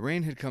the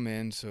rain had come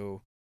in,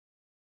 so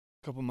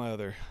a couple of my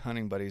other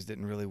hunting buddies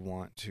didn't really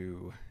want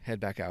to head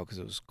back out because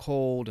it was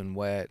cold and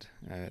wet.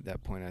 At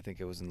that point, I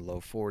think it was in the low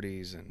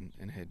 40s and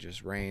it had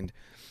just rained.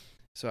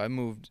 So I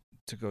moved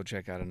to go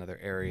check out another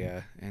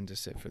area and to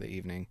sit for the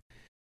evening.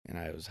 And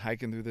I was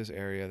hiking through this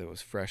area. There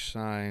was fresh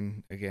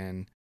sign,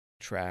 again,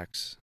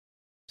 tracks,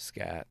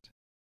 scat.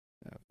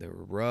 There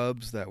were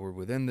rubs that were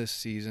within this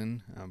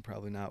season,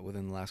 probably not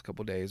within the last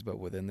couple of days, but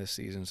within this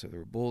season. So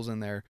there were bulls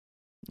in there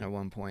at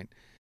one point.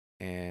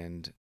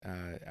 And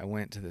I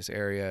went to this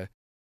area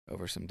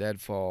over some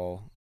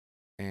deadfall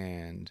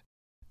and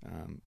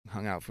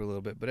hung out for a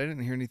little bit, but I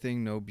didn't hear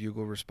anything, no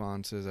bugle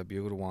responses. I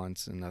bugled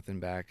once and nothing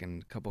back,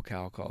 and a couple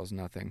cow calls,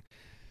 nothing.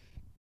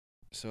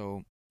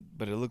 So,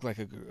 but it looked like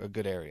a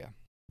good area.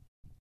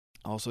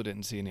 Also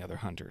didn't see any other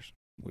hunters,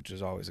 which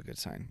is always a good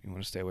sign. You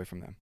want to stay away from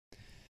them.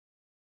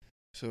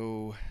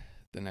 So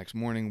the next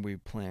morning we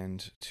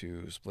planned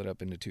to split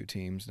up into 2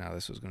 teams. Now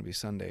this was going to be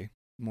Sunday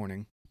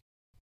morning.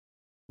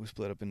 We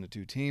split up into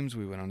 2 teams.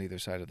 We went on either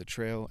side of the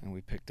trail, and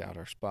we picked out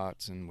our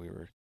spots, and we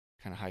were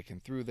kind of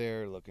hiking through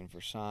there, looking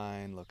for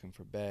sign, looking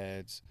for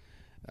beds,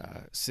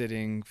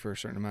 sitting for a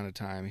certain amount of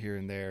time here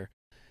and there.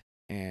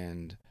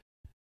 And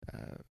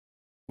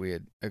we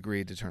had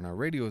agreed to turn our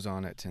radios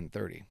on at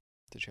 10:30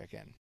 to check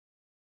in.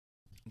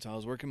 And so I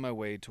was working my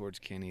way towards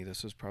Kenny.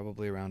 This was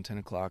probably around 10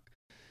 o'clock,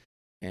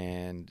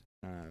 and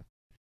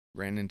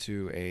ran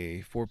into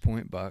a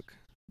 4-point buck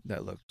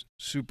that looked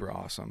super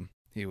awesome.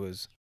 He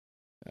was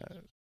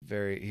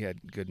he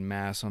had good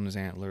mass on his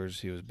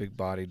antlers. He was a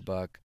big-bodied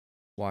buck.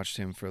 Watched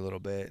him for a little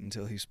bit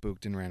until he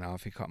spooked and ran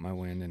off. He caught my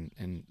wind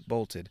and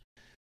bolted.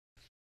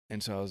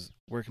 And so I was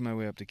working my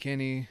way up to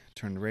Kenny,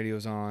 turned the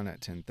radios on at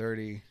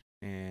 10:30,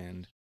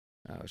 and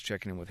I was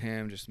checking in with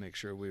him just to make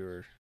sure we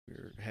were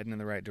heading in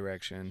the right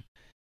direction.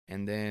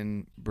 And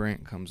then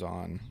Brent comes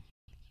on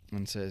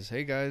and says,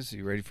 "Hey guys,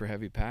 you ready for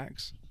heavy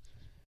packs?"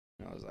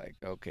 And I was like,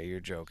 "Okay, you're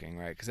joking,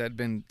 right?" Because that'd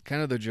been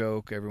kind of the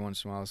joke. Every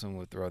once in a while, someone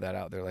would throw that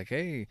out there, like,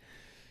 "Hey,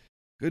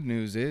 good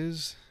news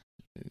is,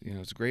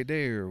 it's a great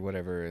day," or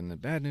whatever, and the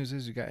bad news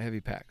is you got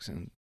heavy packs.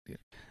 And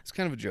It's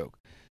kind of a joke.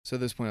 So at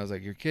this point, I was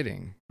like, "You're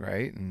kidding,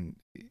 right?" And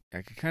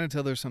I could kind of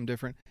tell there's something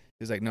different.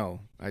 He's like,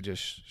 "No, I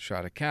just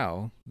shot a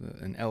cow,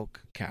 an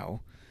elk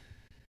cow,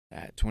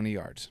 at 20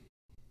 yards."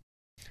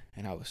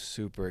 And I was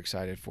super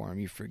excited for him.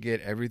 You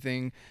forget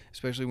everything,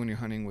 especially when you're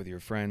hunting with your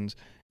friends.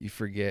 You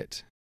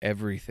forget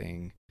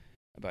everything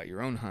about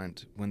your own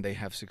hunt. When they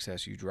have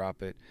success, you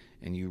drop it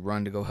and you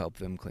run to go help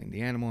them clean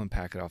the animal and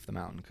pack it off the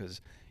mountain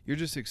because you're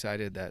just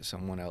excited that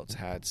someone else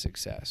had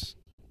success.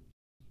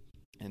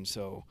 And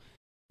so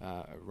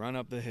I run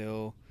up the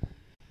hill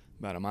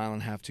about a mile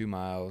and a half, 2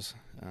 miles,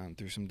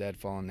 through some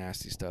deadfall and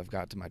nasty stuff.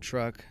 Got to my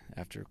truck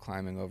after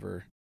climbing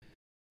over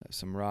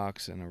some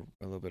rocks and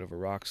a little bit of a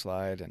rock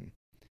slide, and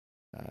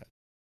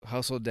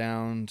hustled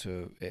down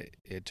to it.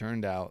 It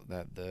turned out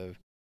that the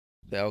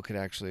elk had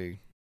actually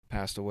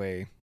passed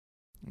away,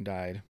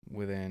 died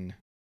within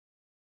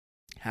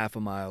half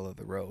a mile of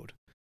the road.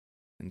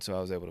 And so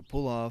I was able to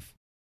pull off,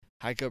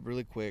 hike up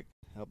really quick,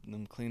 help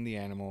them clean the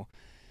animal.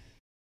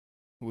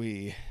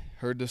 We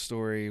heard the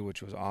story,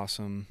 which was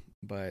awesome,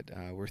 but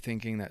we're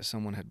thinking that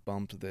someone had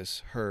bumped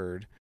this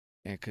herd,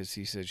 because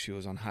he said she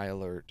was on high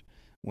alert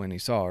when he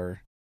saw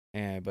her,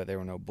 but there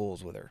were no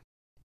bulls with her,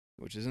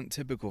 which isn't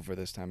typical for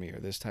this time of year.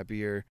 This time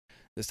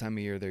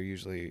of year, they're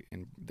usually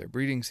in their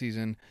breeding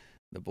season.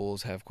 The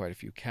bulls have quite a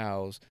few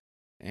cows,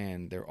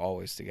 and they're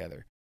always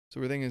together. So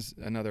we're thinking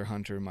another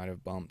hunter might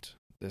have bumped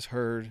this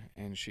herd,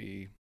 and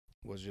she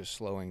was just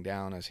slowing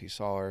down as he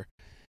saw her.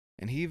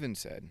 And he even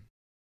said,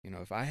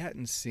 if I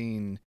hadn't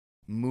seen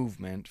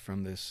movement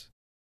from this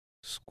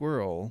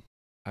squirrel,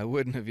 I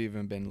wouldn't have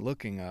even been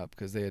looking up,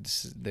 because they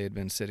had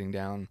been sitting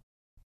down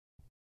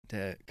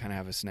to kind of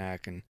have a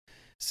snack and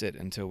sit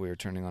until we were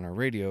turning on our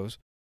radios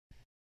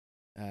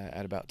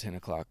at about 10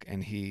 o'clock.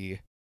 And he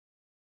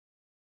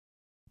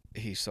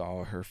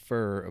saw her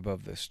fur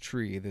above this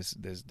tree, this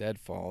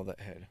deadfall that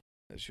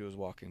she was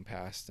walking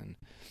past, and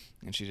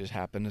she just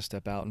happened to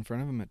step out in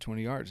front of him at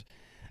 20 yards.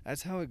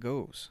 That's how it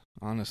goes,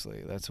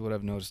 honestly. That's what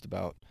I've noticed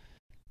about,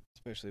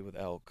 especially with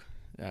elk.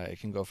 It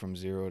can go from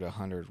 0 to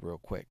 100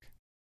 real quick.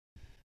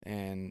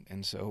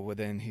 And so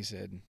he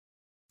said,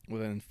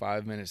 within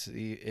 5 minutes,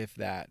 if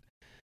that,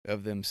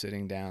 of them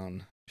sitting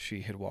down,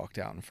 she had walked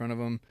out in front of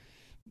him.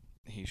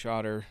 He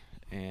shot her,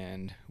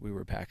 and we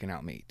were packing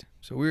out meat.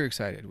 So we were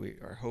excited.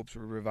 Our hopes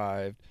were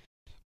revived.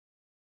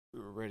 We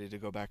were ready to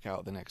go back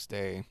out the next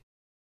day,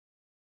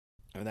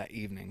 or that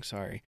evening,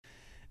 sorry,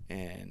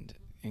 and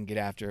get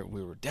after it.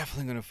 We were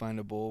definitely going to find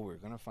a bull. We were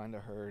going to find a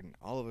herd, and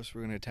all of us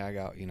were going to tag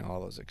out,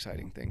 all those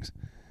exciting things.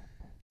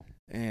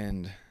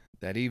 And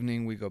that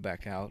evening, we go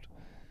back out,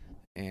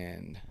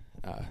 and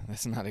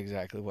that's not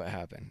exactly what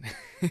happened.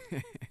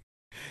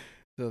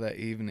 So that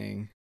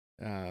evening,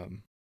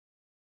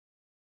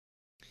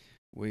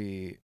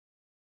 we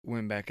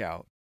went back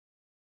out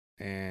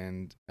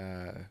and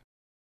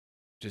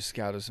just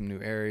scouted some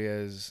new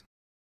areas.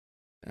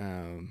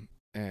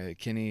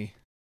 Kenny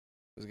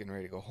was getting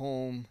ready to go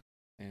home,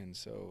 and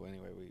so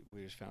anyway,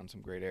 we just found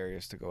some great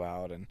areas to go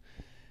out, and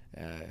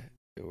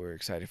we were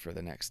excited for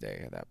the next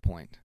day at that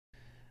point.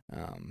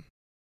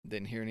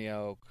 Didn't hear any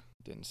elk,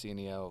 didn't see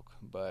any elk,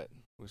 but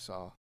we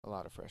saw a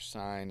lot of fresh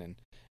sign, and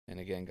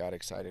again got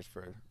excited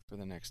for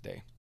the next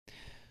day.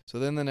 So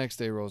then the next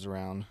day rolls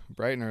around,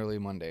 bright and early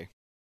Monday,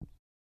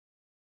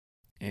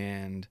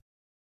 and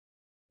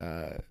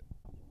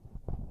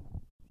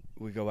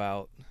we go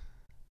out,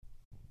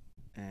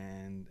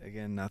 and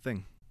again,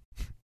 nothing.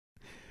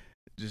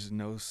 Just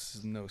no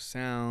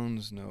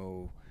sounds,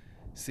 no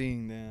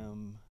seeing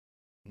them,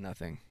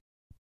 nothing.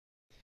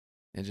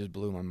 It just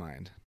blew my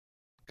mind,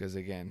 because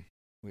again,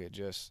 we had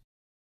just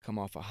come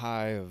off a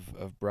high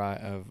of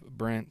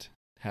Brent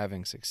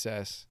having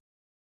success,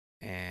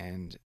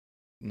 and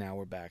now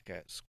we're back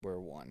at square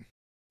one.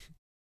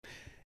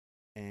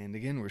 And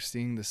again, we're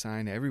seeing the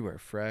sign everywhere,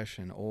 fresh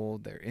and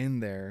old. They're in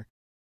there,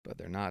 but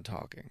they're not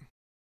talking.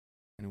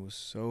 And it was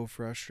so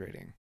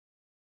frustrating.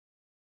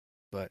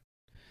 But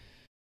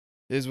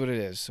it is what it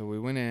is. So we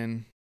went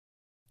in,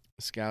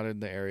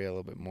 scouted the area a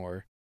little bit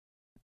more,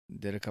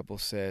 did a couple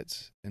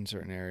sets in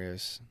certain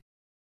areas.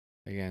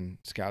 Again,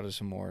 scouted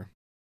some more,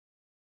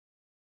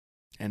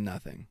 and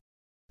nothing.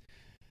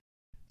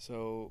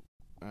 So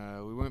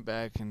we went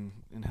back and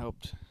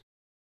helped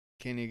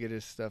Kenny get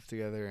his stuff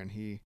together, and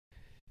he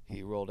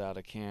rolled out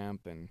of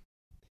camp, and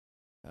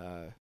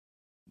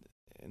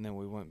then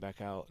we went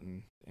back out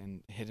and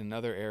hit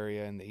another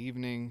area in the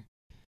evening.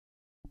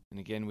 And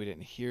again, we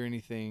didn't hear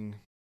anything,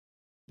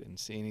 didn't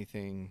see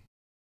anything.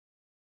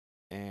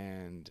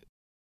 And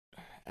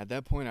at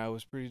that point, I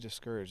was pretty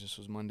discouraged. This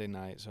was Monday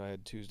night, so I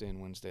had Tuesday and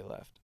Wednesday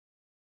left.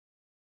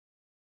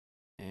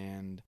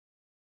 And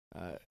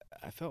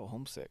I felt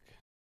homesick.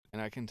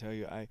 And I can tell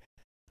you, I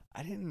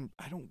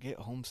don't get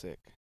homesick.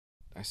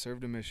 I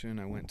served a mission.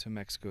 I went to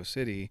Mexico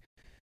City,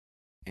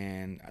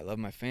 and I love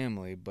my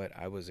family, but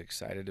I was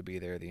excited to be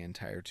there the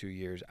entire 2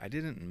 years. I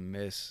didn't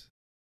miss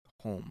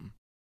home.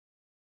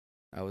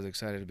 I was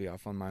excited to be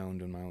off on my own,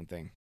 doing my own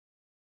thing.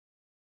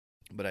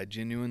 But I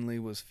genuinely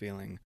was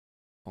feeling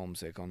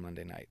homesick on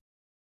Monday night.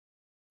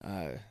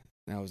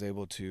 I was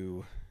able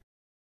to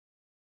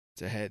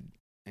head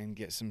and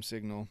get some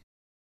signal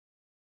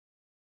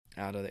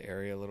out of the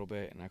area a little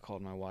bit, and I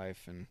called my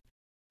wife and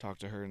talked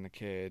to her and the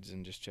kids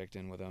and just checked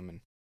in with them, and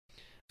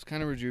was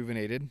kind of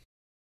rejuvenated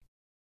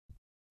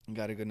and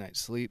got a good night's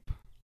sleep,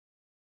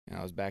 and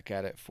I was back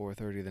at it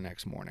 4:30 the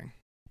next morning.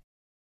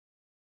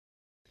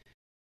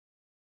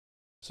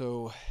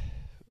 So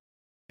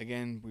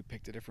again, we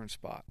picked a different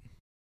spot.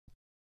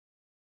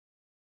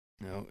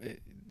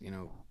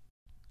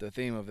 The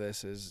theme of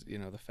this is,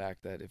 the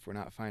fact that if we're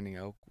not finding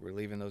elk, we're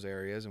leaving those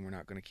areas and we're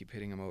not going to keep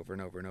hitting them over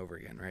and over and over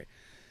again, right?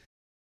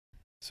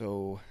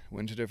 So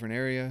went to a different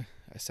area.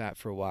 I sat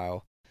for a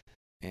while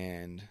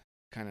and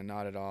kind of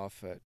nodded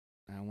off at,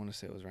 I want to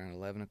say it was around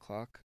 11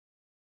 o'clock.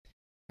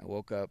 I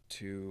woke up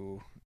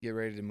to get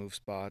ready to move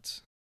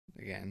spots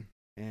again,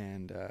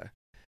 and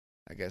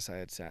I guess I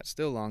had sat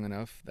still long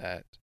enough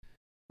that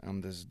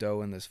this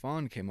doe and this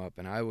fawn came up,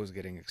 and I was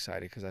getting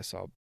excited because I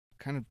saw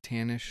kind of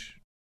tannish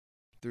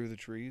through the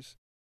trees,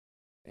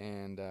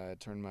 and I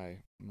turned my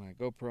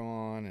GoPro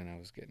on, and I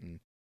was getting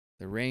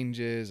the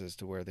ranges as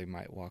to where they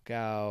might walk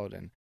out,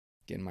 and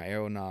getting my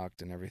arrow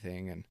knocked and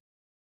everything,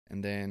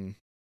 and then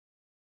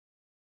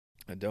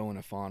a doe and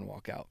a fawn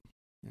walk out,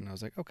 and I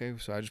was like, okay,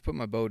 so I just put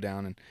my bow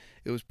down, and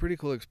it was a pretty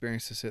cool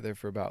experience to sit there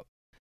for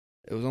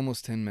it was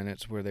almost 10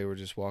 minutes where they were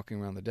just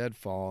walking around the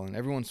deadfall, and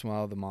every once in a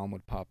while the mom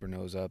would pop her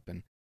nose up,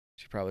 and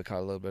she probably caught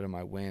a little bit of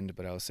my wind,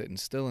 but I was sitting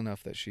still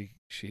enough that she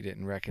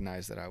didn't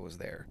recognize that I was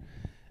there.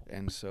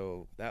 And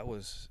so that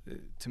was,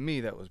 to me,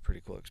 that was a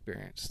pretty cool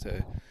experience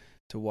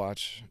to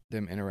watch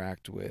them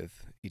interact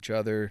with each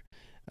other,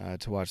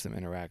 to watch them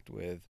interact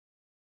with,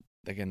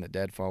 again, the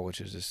deadfall,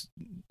 which is just,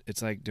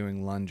 it's like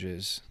doing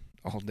lunges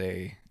all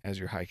day as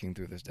you're hiking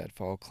through this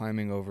deadfall,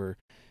 climbing over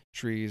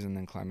trees and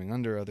then climbing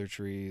under other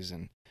trees,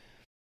 and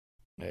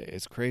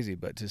it's crazy.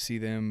 But to see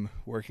them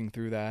working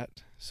through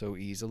that so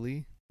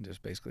easily,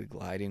 just basically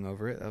gliding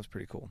over it, that was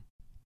pretty cool.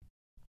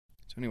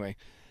 So anyway,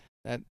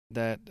 that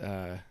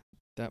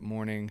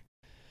morning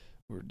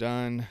we're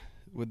done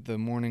with the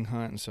morning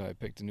hunt, and so I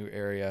picked a new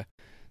area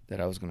that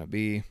I was going to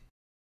be,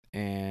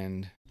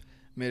 and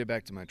made it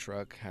back to my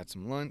truck, had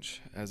some lunch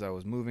as I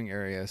was moving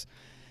areas,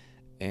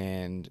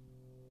 and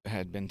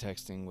had been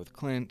texting with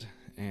Clint,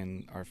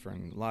 and our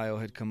friend Lyle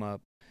had come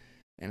up,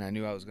 and I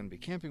knew I was going to be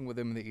camping with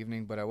him in the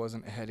evening, but I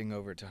wasn't heading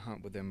over to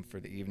hunt with him for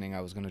the evening.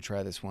 I was going to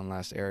try this one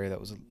last area that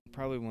was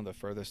probably one of the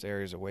furthest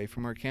areas away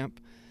from our camp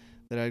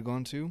that I'd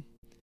gone to.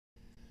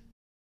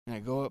 And I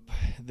go up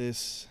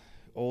this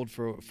old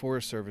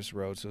Forest Service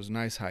road, so it was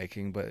nice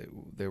hiking, but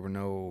there were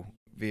no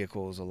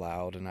vehicles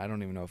allowed, and I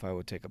don't even know if I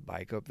would take a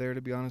bike up there,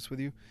 to be honest with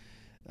you.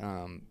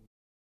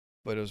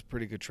 But it was a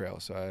pretty good trail,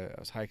 so I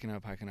was hiking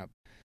up,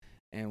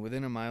 and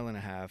within a mile and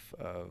a half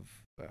of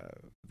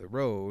the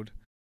road,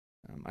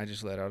 I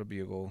just let out a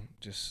bugle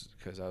just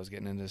because I was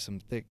getting into some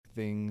thick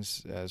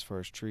things as far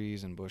as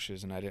trees and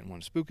bushes, and I didn't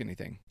want to spook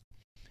anything.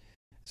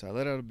 So I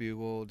let out a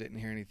bugle, didn't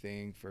hear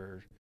anything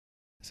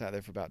sat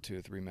there for about 2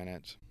 or 3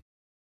 minutes,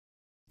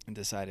 and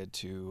decided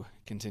to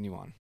continue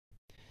on.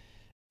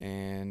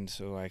 And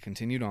so I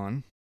continued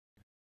on,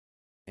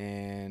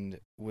 and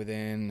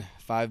within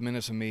 5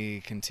 minutes of me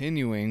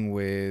continuing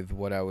with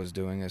what I was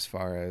doing as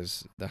far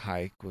as the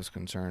hike was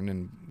concerned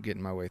and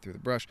getting my way through the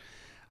brush,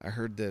 I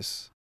heard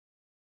this.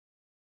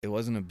 It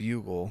wasn't a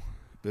bugle,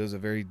 but it was a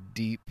very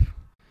deep,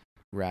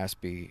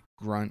 raspy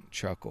grunt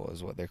chuckle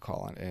is what they're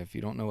calling it. And if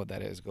you don't know what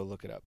that is, go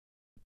look it up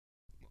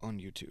on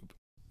YouTube.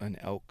 An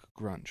elk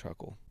grunt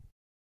chuckle.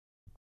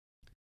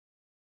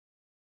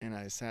 And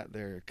I sat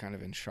there kind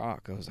of in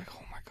shock. I was like,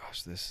 oh my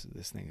gosh, this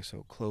thing is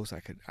so close.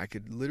 I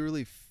could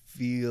literally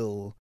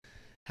feel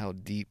how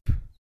deep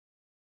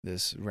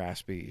this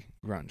raspy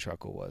grunt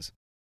chuckle was.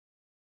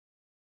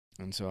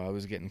 And so I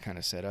was getting kind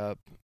of set up,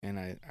 and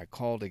I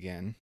called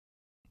again.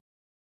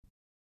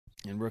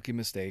 And rookie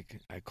mistake,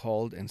 I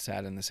called and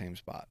sat in the same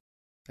spot.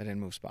 I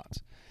didn't move spots.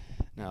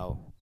 Now,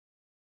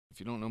 if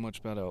you don't know much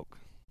about elk,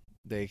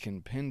 they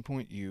can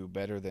pinpoint you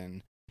better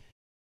than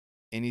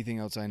anything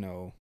else I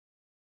know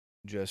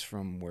just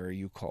from where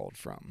you called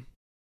from.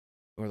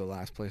 Or the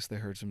last place they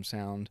heard some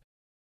sound,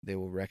 they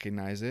will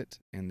recognize it,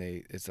 and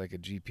it's like a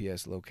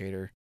GPS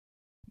locator,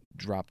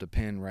 dropped a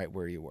pin right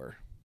where you were,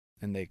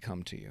 and they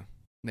come to you.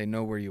 They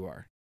know where you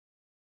are.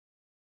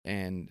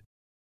 And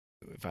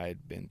if I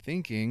had been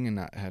thinking and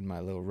not had my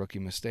little rookie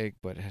mistake,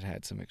 but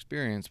had some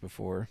experience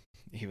before,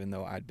 even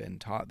though I'd been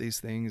taught these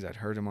things, I'd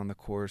heard them on the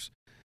course.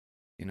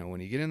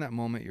 When you get in that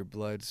moment, your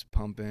blood's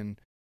pumping,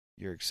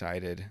 you're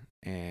excited,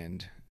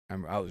 and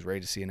I was ready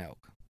to see an elk.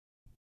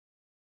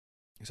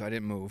 So I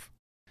didn't move.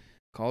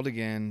 Called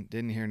again,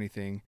 didn't hear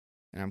anything,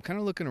 and I'm kind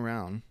of looking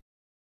around,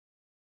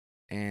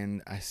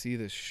 and I see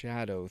this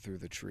shadow through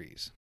the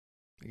trees.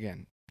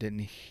 Again, didn't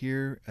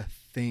hear a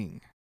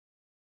thing.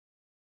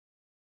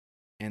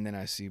 And then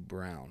I see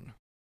brown.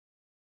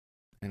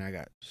 And I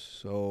got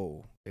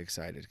so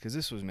excited because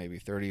this was maybe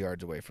 30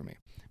 yards away from me.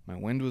 My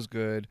wind was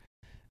good.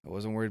 I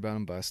wasn't worried about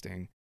him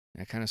busting.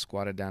 And I kind of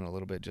squatted down a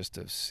little bit just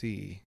to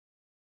see,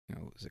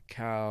 was it a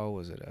cow?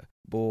 Was it a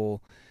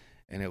bull?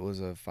 and it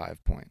was a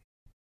 5-point.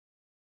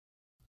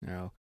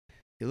 Now,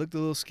 he looked a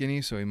little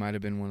skinny, so he might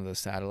have been one of the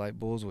satellite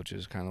bulls, which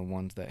is kind of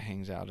ones that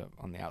hangs out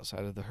on the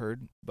outside of the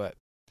herd. But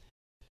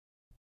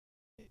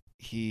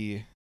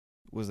he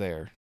was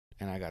there,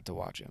 and I got to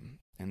watch him.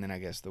 And then I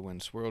guess the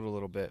wind swirled a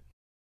little bit.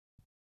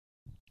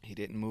 He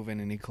didn't move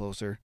in any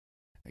closer.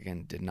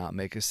 Again, did not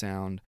make a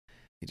sound.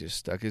 He just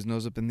stuck his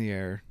nose up in the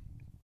air,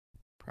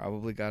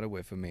 probably got a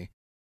whiff of me,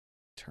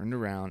 turned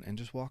around, and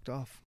just walked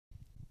off.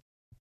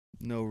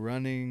 No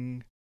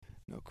running,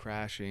 no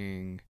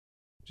crashing,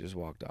 just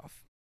walked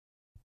off.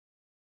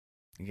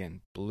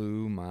 Again,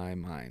 blew my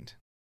mind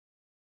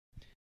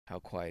how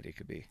quiet it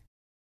could be.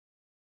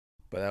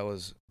 But that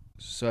was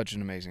such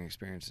an amazing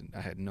experience.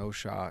 I had no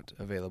shot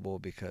available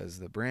because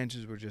the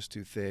branches were just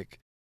too thick,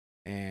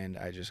 and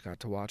I just got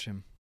to watch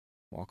him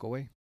walk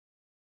away.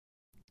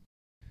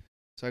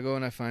 So I go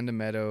and I find a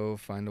meadow,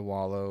 find a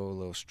wallow, a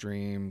little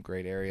stream,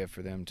 great area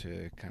for them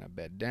to kind of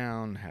bed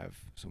down, have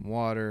some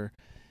water,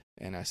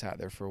 and I sat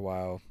there for a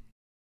while.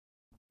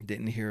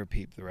 Didn't hear a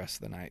peep the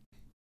rest of the night.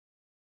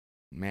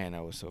 Man,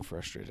 I was so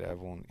frustrated. I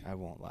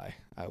won't lie.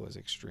 I was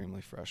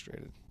extremely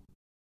frustrated.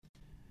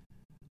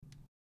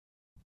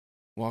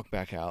 Walk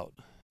back out,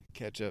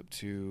 catch up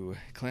to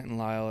Clint and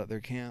Lyle at their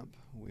camp.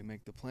 We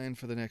make the plan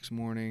for the next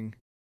morning,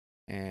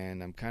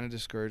 and I'm kind of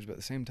discouraged, but at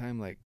the same time,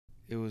 like,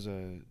 it was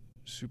a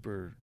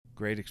super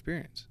great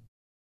experience.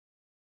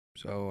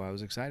 So I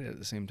was excited at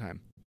the same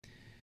time.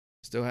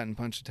 Still hadn't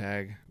punched a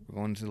tag. We're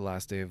going to the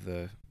last day of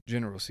the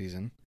general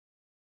season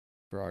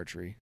for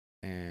archery,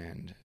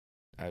 and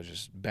I was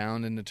just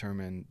bound and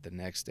determined the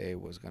next day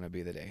was going to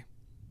be the day.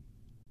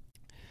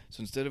 So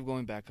instead of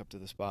going back up to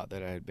the spot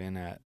that I had been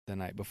at the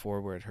night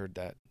before, where I'd heard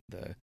that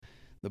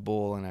the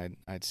bull and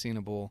I'd seen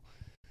a bull,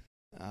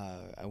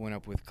 I went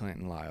up with Clint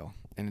and Lyle,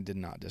 and it did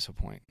not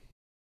disappoint.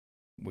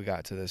 We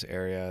got to this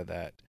area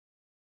that,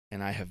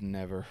 and I have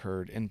never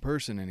heard in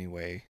person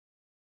anyway,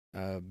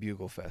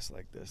 bugle fest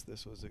like this.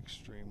 This was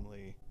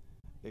extremely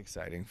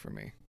exciting for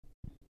me.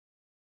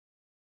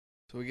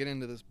 So we get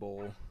into this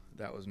bowl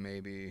that was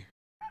maybe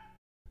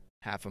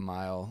half a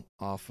mile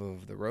off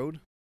of the road,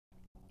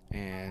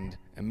 and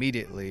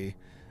immediately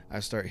I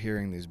start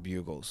hearing these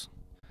bugles,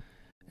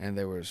 and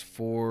there was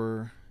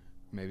 4,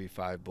 maybe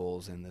 5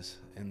 bulls in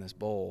this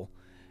bowl,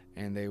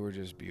 and they were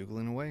just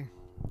bugling away,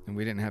 and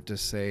we didn't have to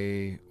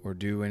say or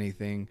do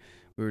anything.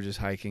 We were just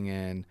hiking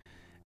in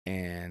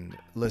and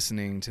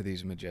listening to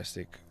these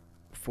majestic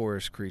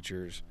forest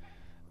creatures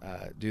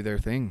do their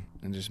thing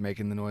and just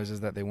making the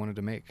noises that they wanted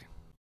to make.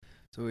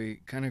 So we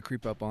kind of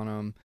creep up on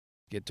them,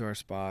 get to our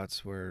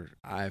spots where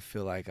I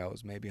feel like I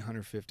was maybe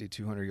 150,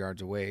 200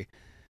 yards away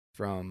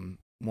from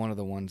one of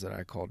the ones that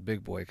I called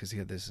Big Boy, because he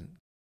had this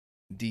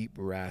deep,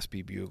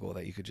 raspy bugle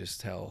that you could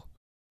just tell.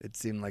 It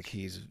seemed like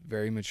he's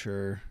very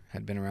mature,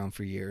 had been around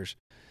for years.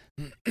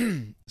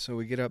 So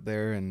we get up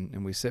there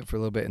and we sit for a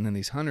little bit, and then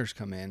these hunters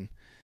come in,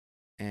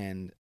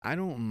 and I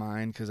don't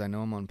mind, because I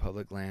know I'm on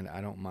public land,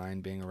 I don't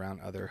mind being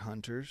around other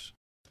hunters.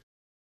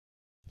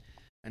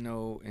 I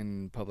know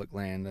in public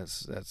land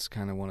that's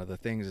kind of one of the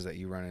things, is that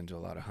you run into a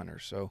lot of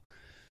hunters. So,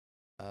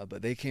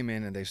 but they came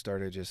in and they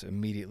started just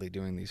immediately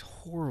doing these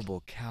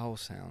horrible cow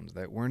sounds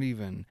that weren't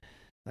even,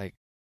 like,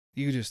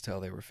 you could just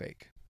tell they were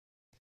fake.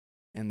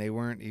 And they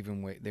weren't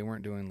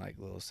doing like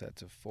little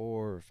sets of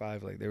 4 or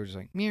 5, like they were just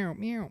like meow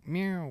meow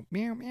meow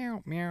meow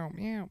meow meow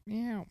meow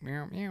meow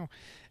meow meow.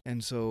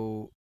 And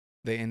so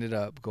they ended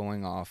up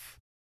going off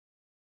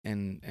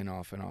and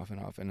off and off and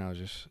off, and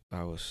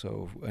I was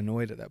so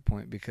annoyed at that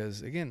point,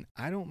 because again,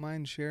 I don't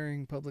mind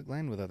sharing public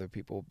land with other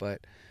people,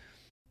 but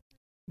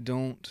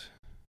don't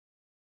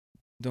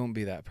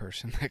be that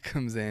person that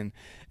comes in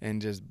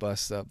and just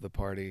busts up the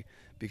party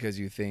because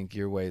you think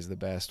your way is the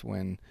best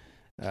when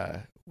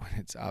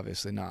it's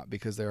obviously not,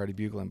 because they're already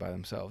bugling by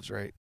themselves,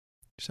 right?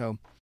 So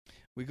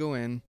we go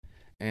in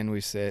and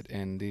we sit,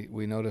 and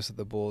we notice that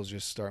the bulls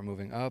just start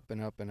moving up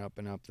and up and up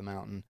and up the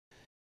mountain,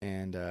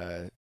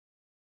 and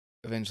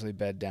eventually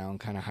bed down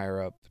kind of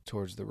higher up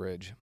towards the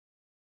ridge.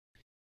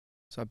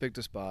 So I picked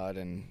a spot,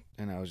 and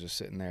I was just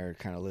sitting there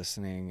kind of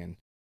listening and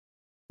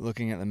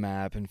looking at the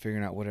map and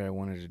figuring out what I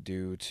wanted to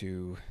do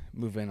to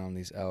move in on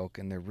these elk.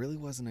 And there really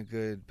wasn't a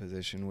good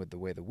position with the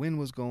way the wind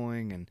was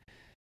going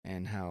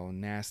and how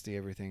nasty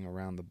everything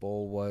around the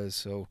bowl was.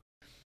 So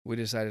we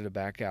decided to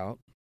back out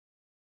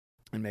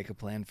and make a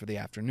plan for the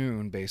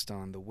afternoon based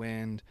on the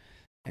wind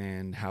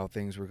and how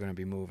things were going to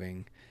be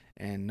moving,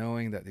 and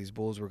knowing that these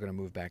bulls were going to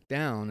move back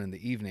down in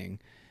the evening,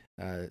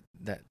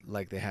 that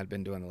like they had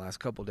been doing the last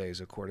couple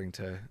days, according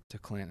to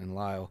Clint and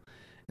Lyle,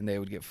 and they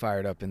would get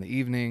fired up in the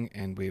evening,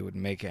 and we would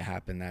make it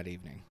happen that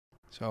evening.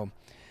 So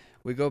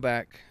we go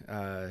back,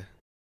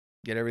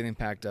 get everything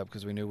packed up,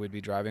 because we knew we'd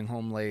be driving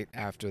home late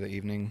after the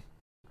evening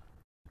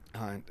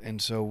hunt,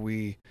 and so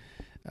we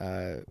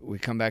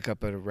come back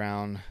up at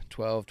around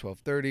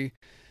 12:30,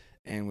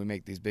 and we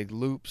make these big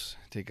loops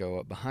to go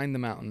up behind the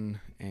mountain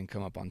and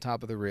come up on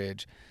top of the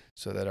ridge,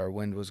 so that our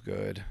wind was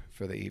good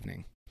for the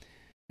evening.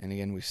 And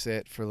again, we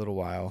sit for a little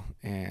while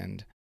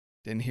and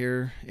didn't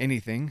hear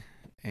anything,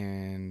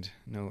 and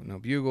no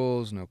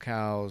bugles, no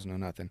cows, no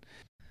nothing.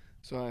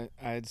 So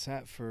I had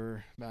sat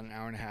for about an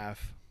hour and a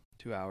half,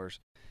 2 hours,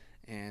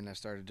 and I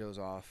started to doze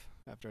off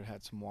after I'd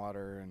had some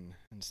water and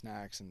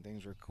snacks, and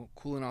things were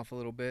cooling off a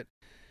little bit.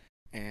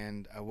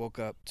 And I woke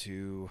up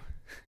to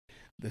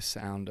the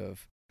sound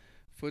of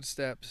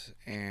footsteps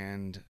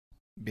and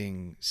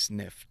being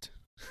sniffed.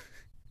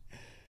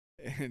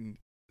 And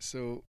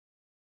so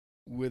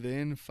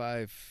within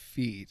 5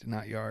 feet,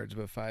 not yards,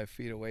 but 5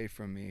 feet away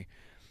from me,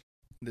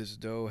 this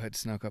doe had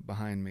snuck up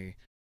behind me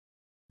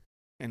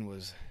and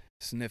was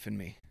sniffing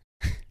me.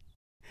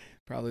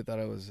 Probably thought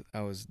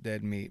I was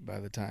dead meat by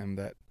the time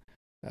that,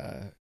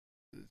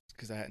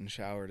 because I hadn't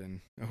showered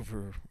in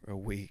over a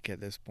week at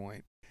this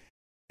point.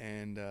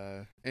 And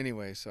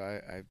anyway, so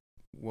I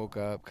woke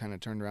up, kind of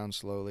turned around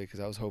slowly because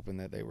I was hoping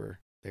that they were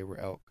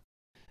elk,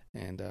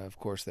 and of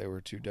course they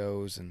were two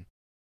does, and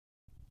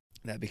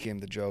that became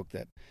the joke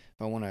that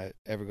if I want to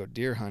ever go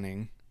deer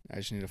hunting, I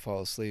just need to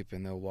fall asleep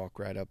and they'll walk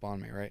right up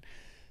on me, right?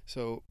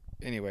 So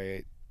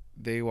anyway,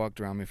 they walked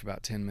around me for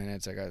about 10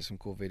 minutes. I got some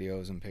cool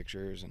videos and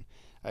pictures, and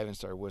I even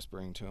started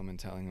whispering to them and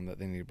telling them that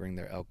they need to bring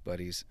their elk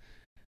buddies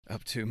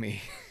up to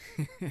me,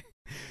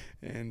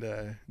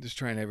 and just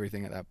trying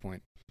everything at that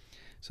point.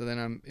 So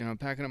then I'm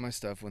packing up my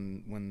stuff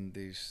when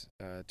these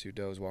two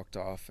does walked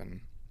off,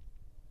 and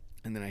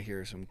then I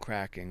hear some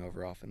cracking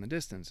over off in the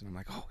distance, and I'm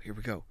like, oh, here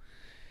we go.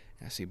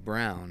 And I see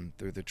brown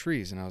through the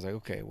trees, and I was like,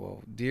 okay,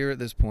 well, deer at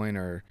this point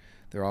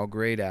they're all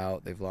grayed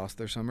out, they've lost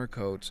their summer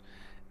coats,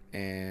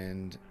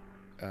 and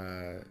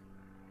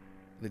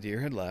the deer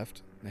had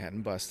left, they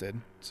hadn't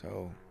busted,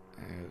 so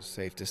it was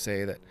safe to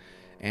say that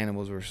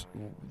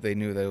they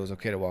knew that it was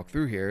okay to walk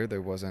through here.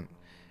 There wasn't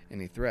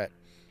any threat.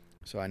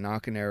 So I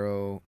knock an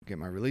arrow, get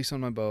my release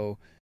on my bow,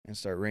 and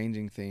start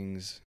ranging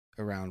things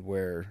around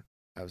where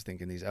I was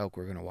thinking these elk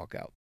were going to walk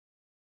out.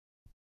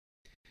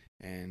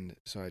 And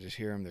so I just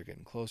hear them. They're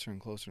getting closer and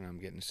closer, and I'm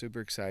getting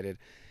super excited.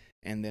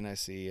 And then I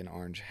see an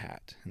orange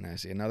hat, and then I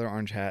see another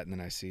orange hat, and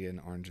then I see an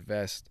orange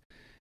vest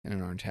and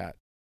an orange hat.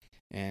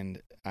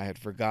 And I had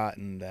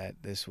forgotten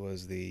that this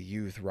was the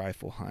youth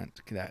rifle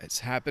hunt. It's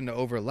happened to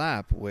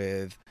overlap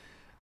with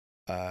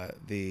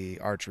the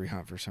archery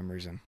hunt for some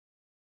reason.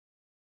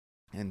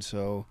 And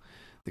so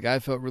the guy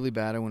felt really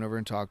bad. I went over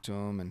and talked to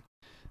him, and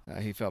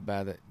he felt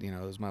bad that,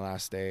 it was my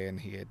last day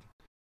and he had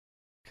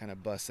kind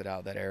of busted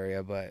out that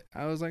area. But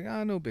I was like,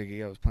 no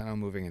biggie. I was planning on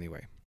moving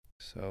anyway.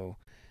 So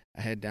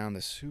I head down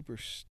the super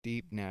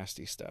steep,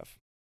 nasty stuff,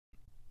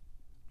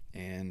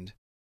 and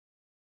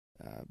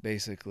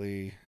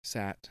basically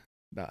sat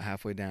about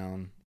halfway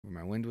down where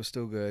my wind was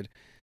still good.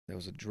 There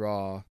was a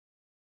draw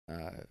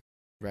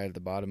right at the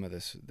bottom of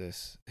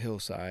this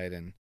hillside,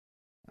 and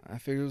I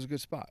figured it was a good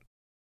spot.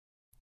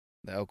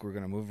 The elk were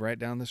going to move right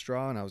down this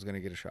draw, and I was going to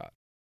get a shot.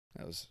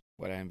 That was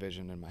what I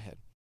envisioned in my head.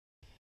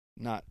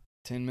 Not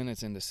 10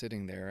 minutes into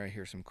sitting there, I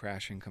hear some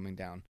crashing coming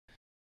down.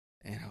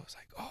 And I was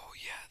like, oh,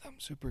 yeah, I'm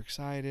super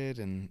excited.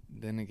 And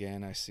then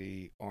again, I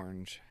see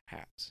orange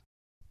hats.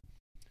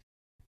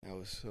 I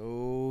was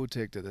so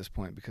ticked at this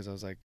point because I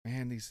was like,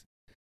 man, these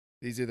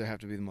either have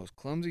to be the most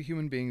clumsy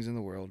human beings in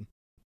the world,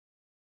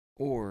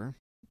 or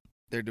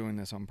they're doing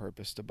this on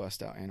purpose to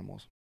bust out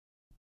animals.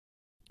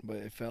 But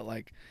it felt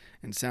like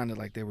and sounded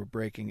like they were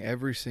breaking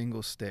every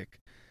single stick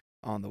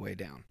on the way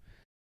down.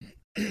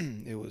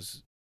 It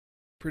was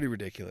pretty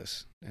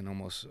ridiculous and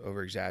almost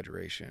over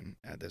exaggeration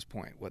at this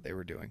point what they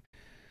were doing.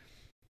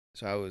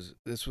 So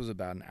this was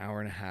about an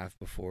hour and a half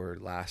before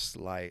last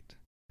light,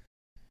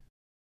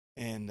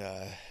 and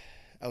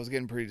I was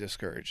getting pretty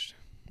discouraged.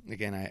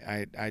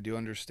 Again, I do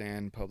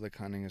understand public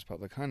hunting is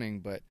public hunting,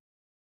 but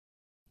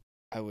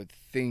I would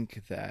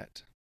think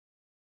that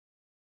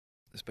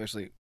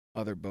especially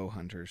other bow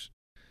hunters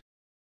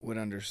would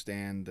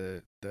understand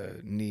the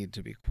need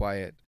to be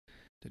quiet,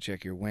 to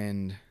check your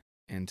wind,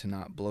 and to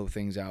not blow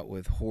things out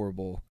with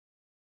horrible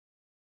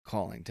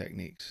calling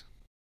techniques.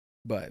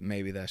 But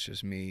maybe that's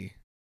just me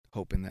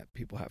hoping that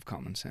people have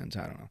common sense.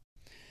 I don't know.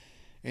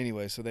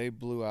 Anyway, so they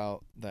blew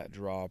out that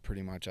draw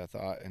pretty much, I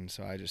thought, and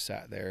so I just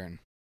sat there,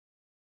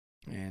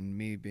 and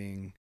me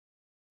being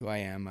who I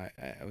am,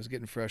 I was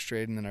getting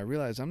frustrated, and then I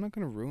realized I'm not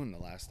going to ruin the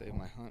last day of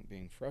my hunt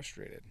being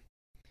frustrated.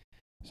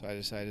 So I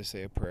decided to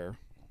say a prayer.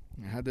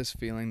 I had this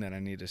feeling that I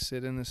need to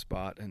sit in this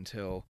spot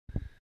until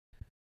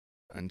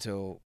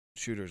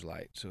shooter's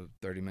light, so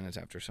 30 minutes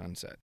after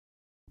sunset.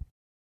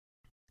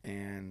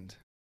 And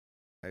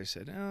I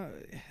said,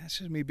 that's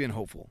just me being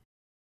hopeful.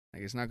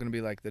 Like, it's not going to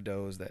be like the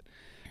does that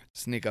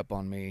sneak up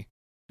on me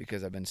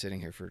because I've been sitting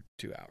here for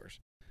 2 hours.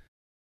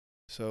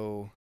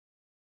 So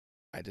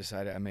I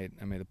decided, I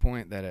made a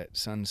point that at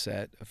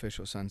sunset,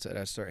 official sunset,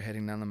 I'd start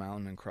heading down the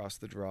mountain and cross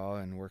the draw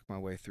and work my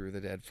way through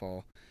the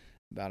deadfall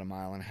about 1.5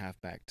 miles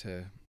back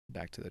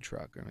to the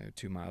truck, or maybe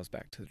 2 miles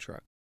back to the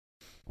truck.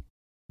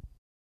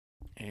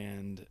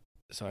 And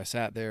so I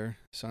sat there,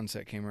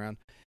 sunset came around,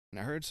 and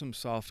I heard some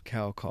soft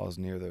cow calls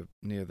near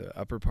the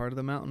upper part of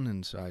the mountain,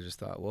 and so I just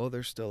thought, well,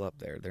 they're still up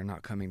there. They're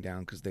not coming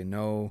down because they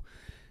know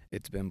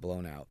it's been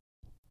blown out.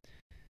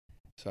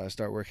 So I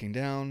start working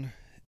down,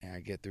 and I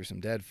get through some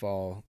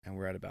deadfall, and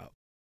we're at about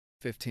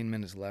 15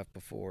 minutes left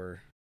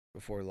before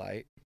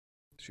light,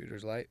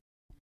 shooter's light.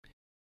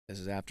 This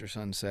is after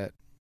sunset.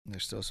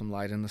 There's still some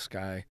light in the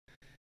sky,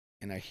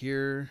 and I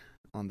hear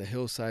on the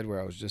hillside where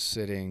I was just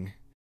sitting,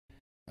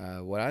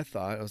 what I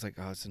thought, I was like,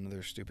 oh, it's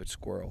another stupid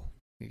squirrel.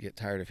 You get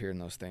tired of hearing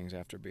those things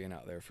after being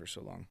out there for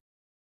so long.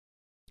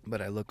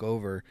 But I look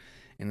over,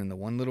 and in the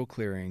one little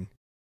clearing,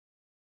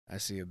 I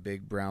see a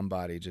big brown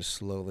body just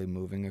slowly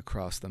moving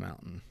across the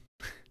mountain.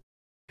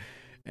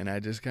 And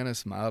I just kind of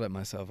smiled at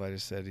myself. I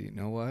just said, you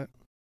know what?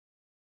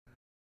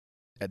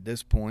 At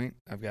this point,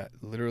 I've got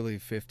literally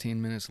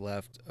 15 minutes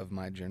left of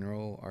my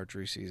general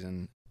archery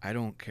season. I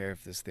don't care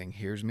if this thing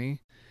hears me,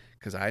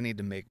 because I need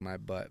to make my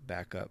butt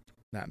back up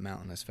that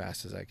mountain as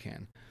fast as I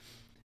can.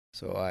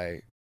 So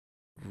I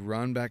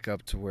run back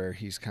up to where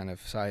he's kind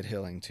of side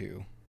hilling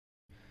to.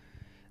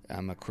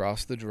 I'm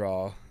across the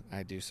draw.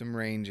 I do some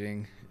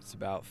ranging. It's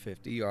about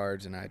 50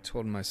 yards, and I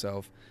told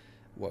myself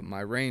what my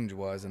range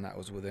was, and that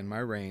was within my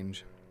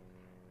range.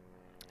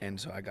 And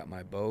so I got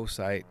my bow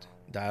sight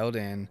dialed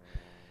in,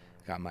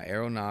 got my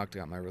arrow nocked,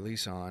 got my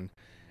release on,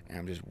 and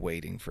I'm just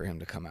waiting for him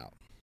to come out.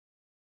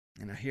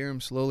 And I hear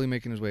him slowly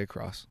making his way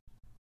across.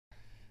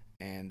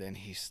 And then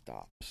he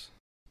stops.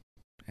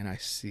 And I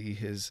see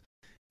he's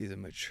a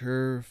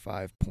mature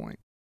 5-point.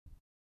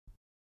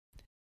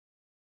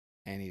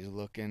 And he's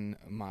looking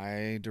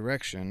my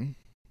direction.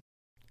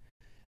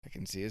 I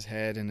can see his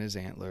head and his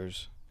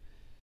antlers,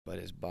 but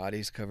his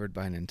body's covered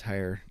by an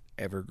entire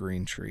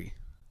evergreen tree.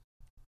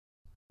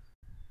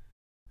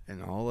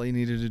 And all I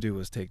needed to do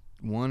was take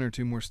 1 or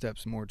 2 more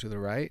steps more to the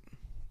right,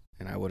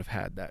 and I would have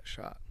had that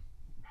shot.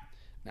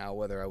 Now,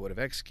 whether I would have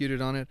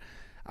executed on it,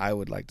 I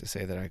would like to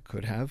say that I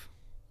could have.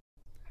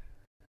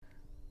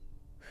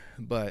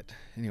 But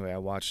anyway, I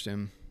watched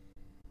him,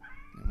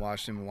 and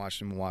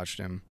watched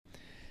him.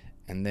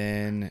 And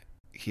then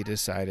he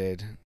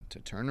decided to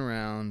turn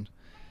around,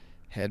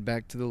 head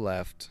back to the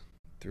left,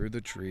 through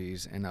the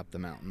trees, and up the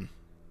mountain.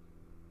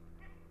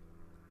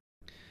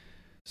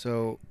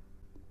 So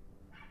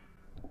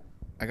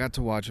I got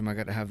to watch him. I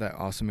got to have that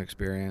awesome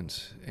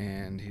experience.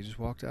 And he just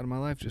walked out of my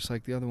life just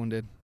like the other one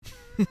did.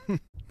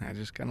 I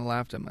just kind of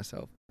laughed at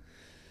myself.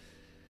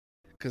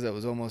 Because it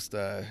was almost,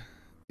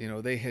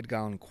 they had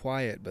gone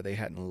quiet, but they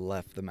hadn't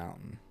left the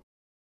mountain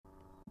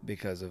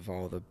because of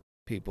all the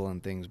people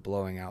and things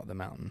blowing out the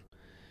mountain.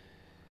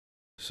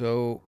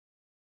 So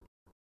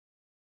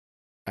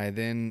I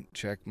then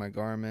checked my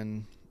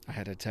Garmin. I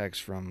had a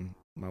text from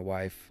my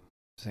wife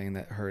saying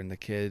that her and the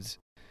kids,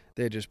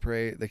 they had just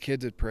prayed. The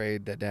kids had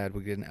prayed that Dad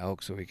would get an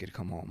elk so he could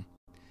come home.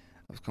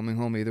 I was coming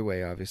home either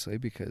way, obviously,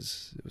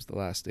 because it was the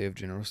last day of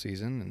general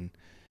season, and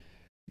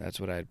that's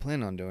what I had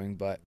planned on doing.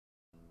 But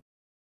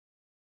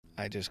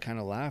I just kind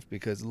of laughed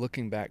because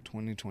looking back,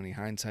 2020,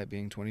 hindsight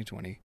being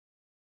 2020,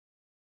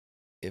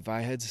 if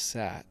I had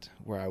sat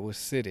where I was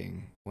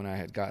sitting when I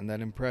had gotten that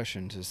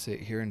impression to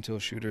sit here until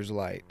shooter's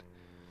light,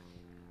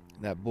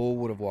 that bull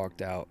would have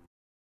walked out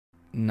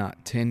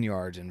not 10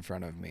 yards in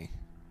front of me,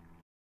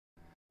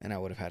 and I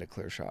would have had a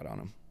clear shot on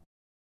him.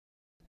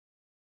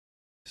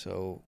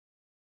 So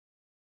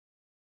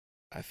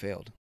I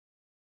failed.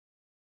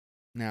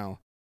 Now,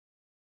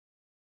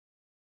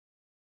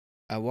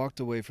 I walked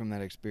away from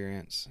that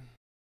experience,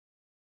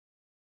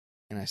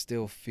 and I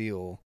still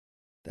feel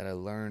that I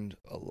learned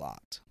a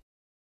lot.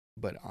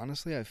 But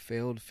honestly, I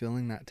failed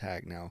filling that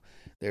tag. Now,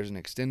 there's an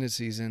extended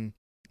season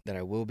that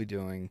I will be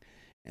doing,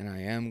 and I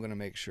am going to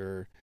make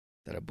sure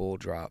that a bull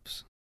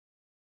drops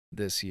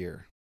this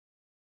year.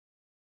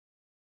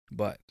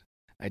 But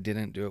I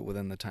didn't do it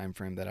within the time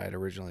frame that I had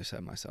originally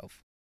set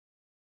myself.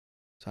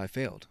 So I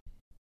failed.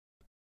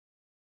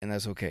 And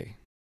that's okay.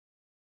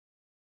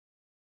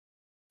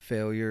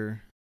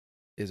 Failure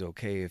is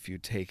okay if you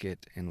take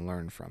it and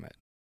learn from it.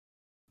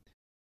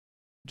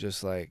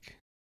 Just like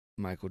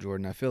Michael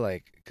Jordan, I feel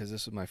like, because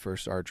this was my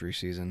first archery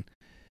season,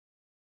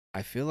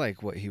 I feel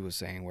like what he was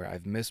saying, where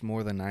I've missed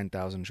more than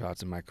 9,000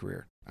 shots in my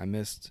career. I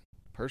missed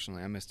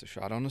a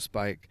shot on a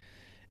spike,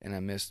 and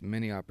I missed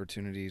many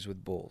opportunities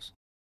with bulls.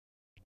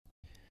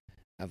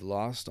 I've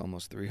lost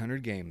almost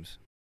 300 games.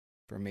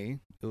 For me,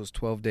 it was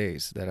 12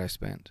 days that I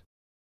spent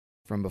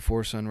from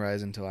before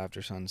sunrise until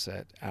after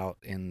sunset out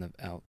in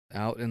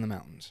the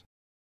mountains.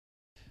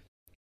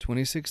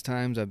 26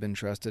 times I've been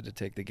trusted to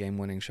take the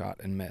game-winning shot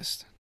and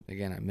missed.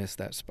 Again, I missed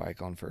that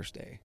spike on first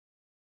day.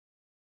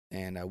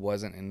 And I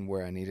wasn't in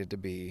where I needed to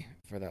be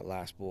for that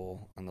last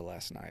bull on the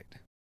last night.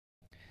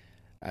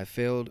 I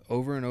failed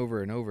over and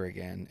over and over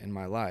again in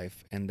my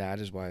life, and that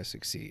is why I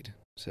succeed,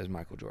 says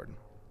Michael Jordan.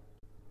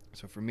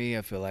 So for me,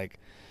 I feel like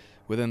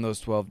within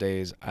those 12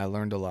 days, I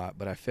learned a lot,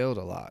 but I failed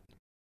a lot.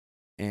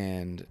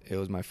 And it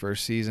was my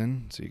first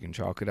season, so you can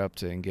chalk it up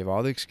to and give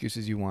all the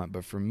excuses you want.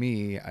 But for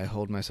me, I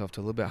hold myself to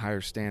a little bit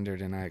higher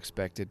standard, and I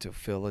expected to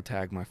fill a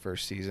tag my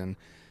first season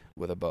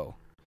with a bow.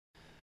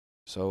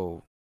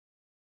 So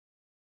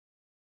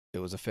it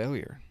was a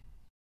failure.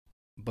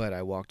 But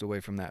I walked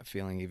away from that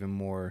feeling even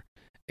more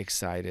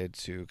excited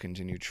to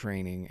continue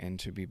training and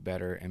to be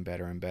better and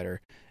better and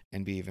better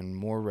and be even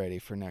more ready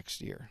for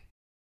next year.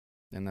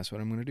 And that's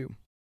what I'm going to do.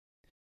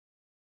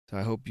 So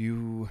I hope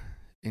you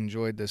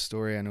enjoyed this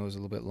story. I know it was a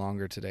little bit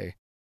longer today.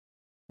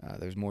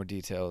 There's more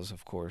details,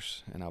 of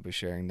course, and I'll be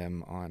sharing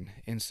them on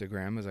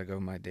Instagram as I go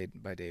my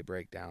day-by-day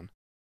breakdown.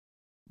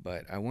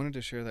 But I wanted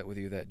to share that with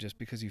you, that just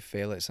because you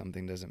fail at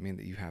something doesn't mean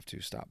that you have to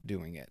stop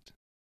doing it.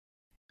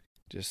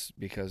 Just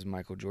because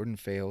Michael Jordan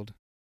failed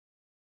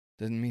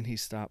didn't mean he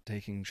stopped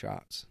taking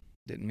shots.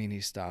 Didn't mean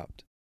he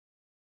stopped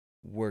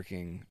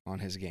working on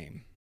his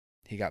game.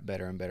 He got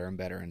better and better and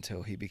better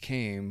until he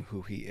became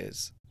who he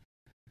is.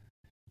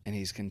 And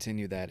he's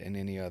continued that in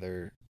any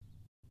other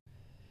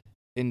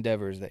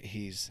endeavors that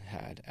he's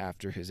had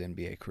after his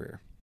NBA career.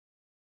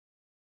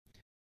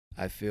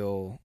 I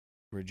feel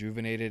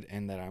rejuvenated,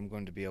 and that I'm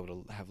going to be able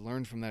to have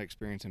learned from that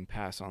experience and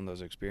pass on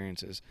those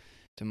experiences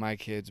to my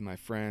kids, my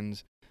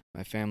friends,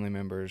 my family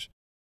members,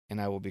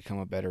 and I will become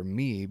a better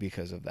me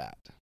because of that.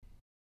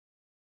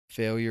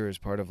 Failure is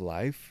part of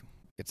life.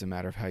 It's a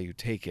matter of how you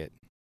take it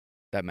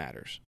that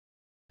matters.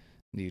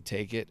 Do you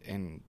take it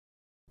and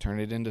turn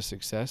it into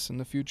success in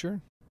the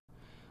future?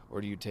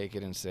 Or do you take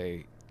it and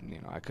say,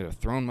 I could have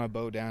thrown my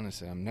bow down and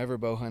said, I'm never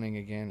bow hunting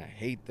again. I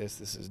hate this.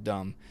 This is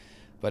dumb.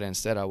 But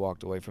instead, I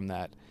walked away from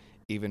that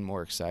even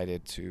more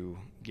excited to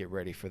get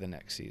ready for the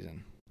next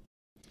season.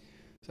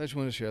 So I just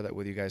wanted to share that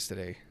with you guys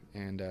today,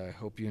 and I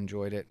hope you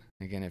enjoyed it.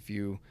 Again, if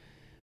you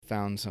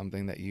found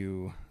something that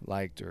you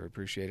liked or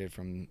appreciated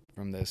from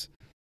this,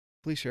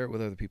 please share it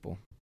with other people.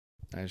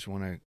 I just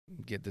want to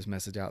get this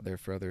message out there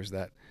for others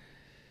that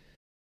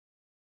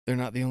they're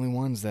not the only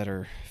ones that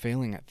are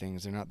failing at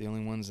things. They're not the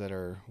only ones that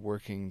are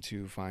working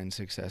to find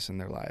success in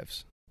their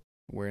lives.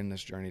 We're in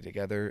this journey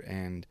together,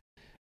 and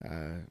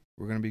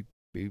we're going to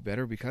be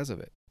better because of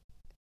it.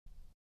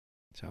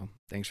 So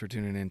thanks for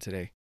tuning in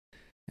today,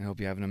 and I hope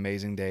you have an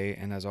amazing day.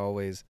 And as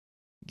always,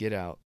 get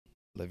out,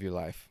 live your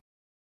life,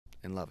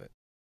 and love it.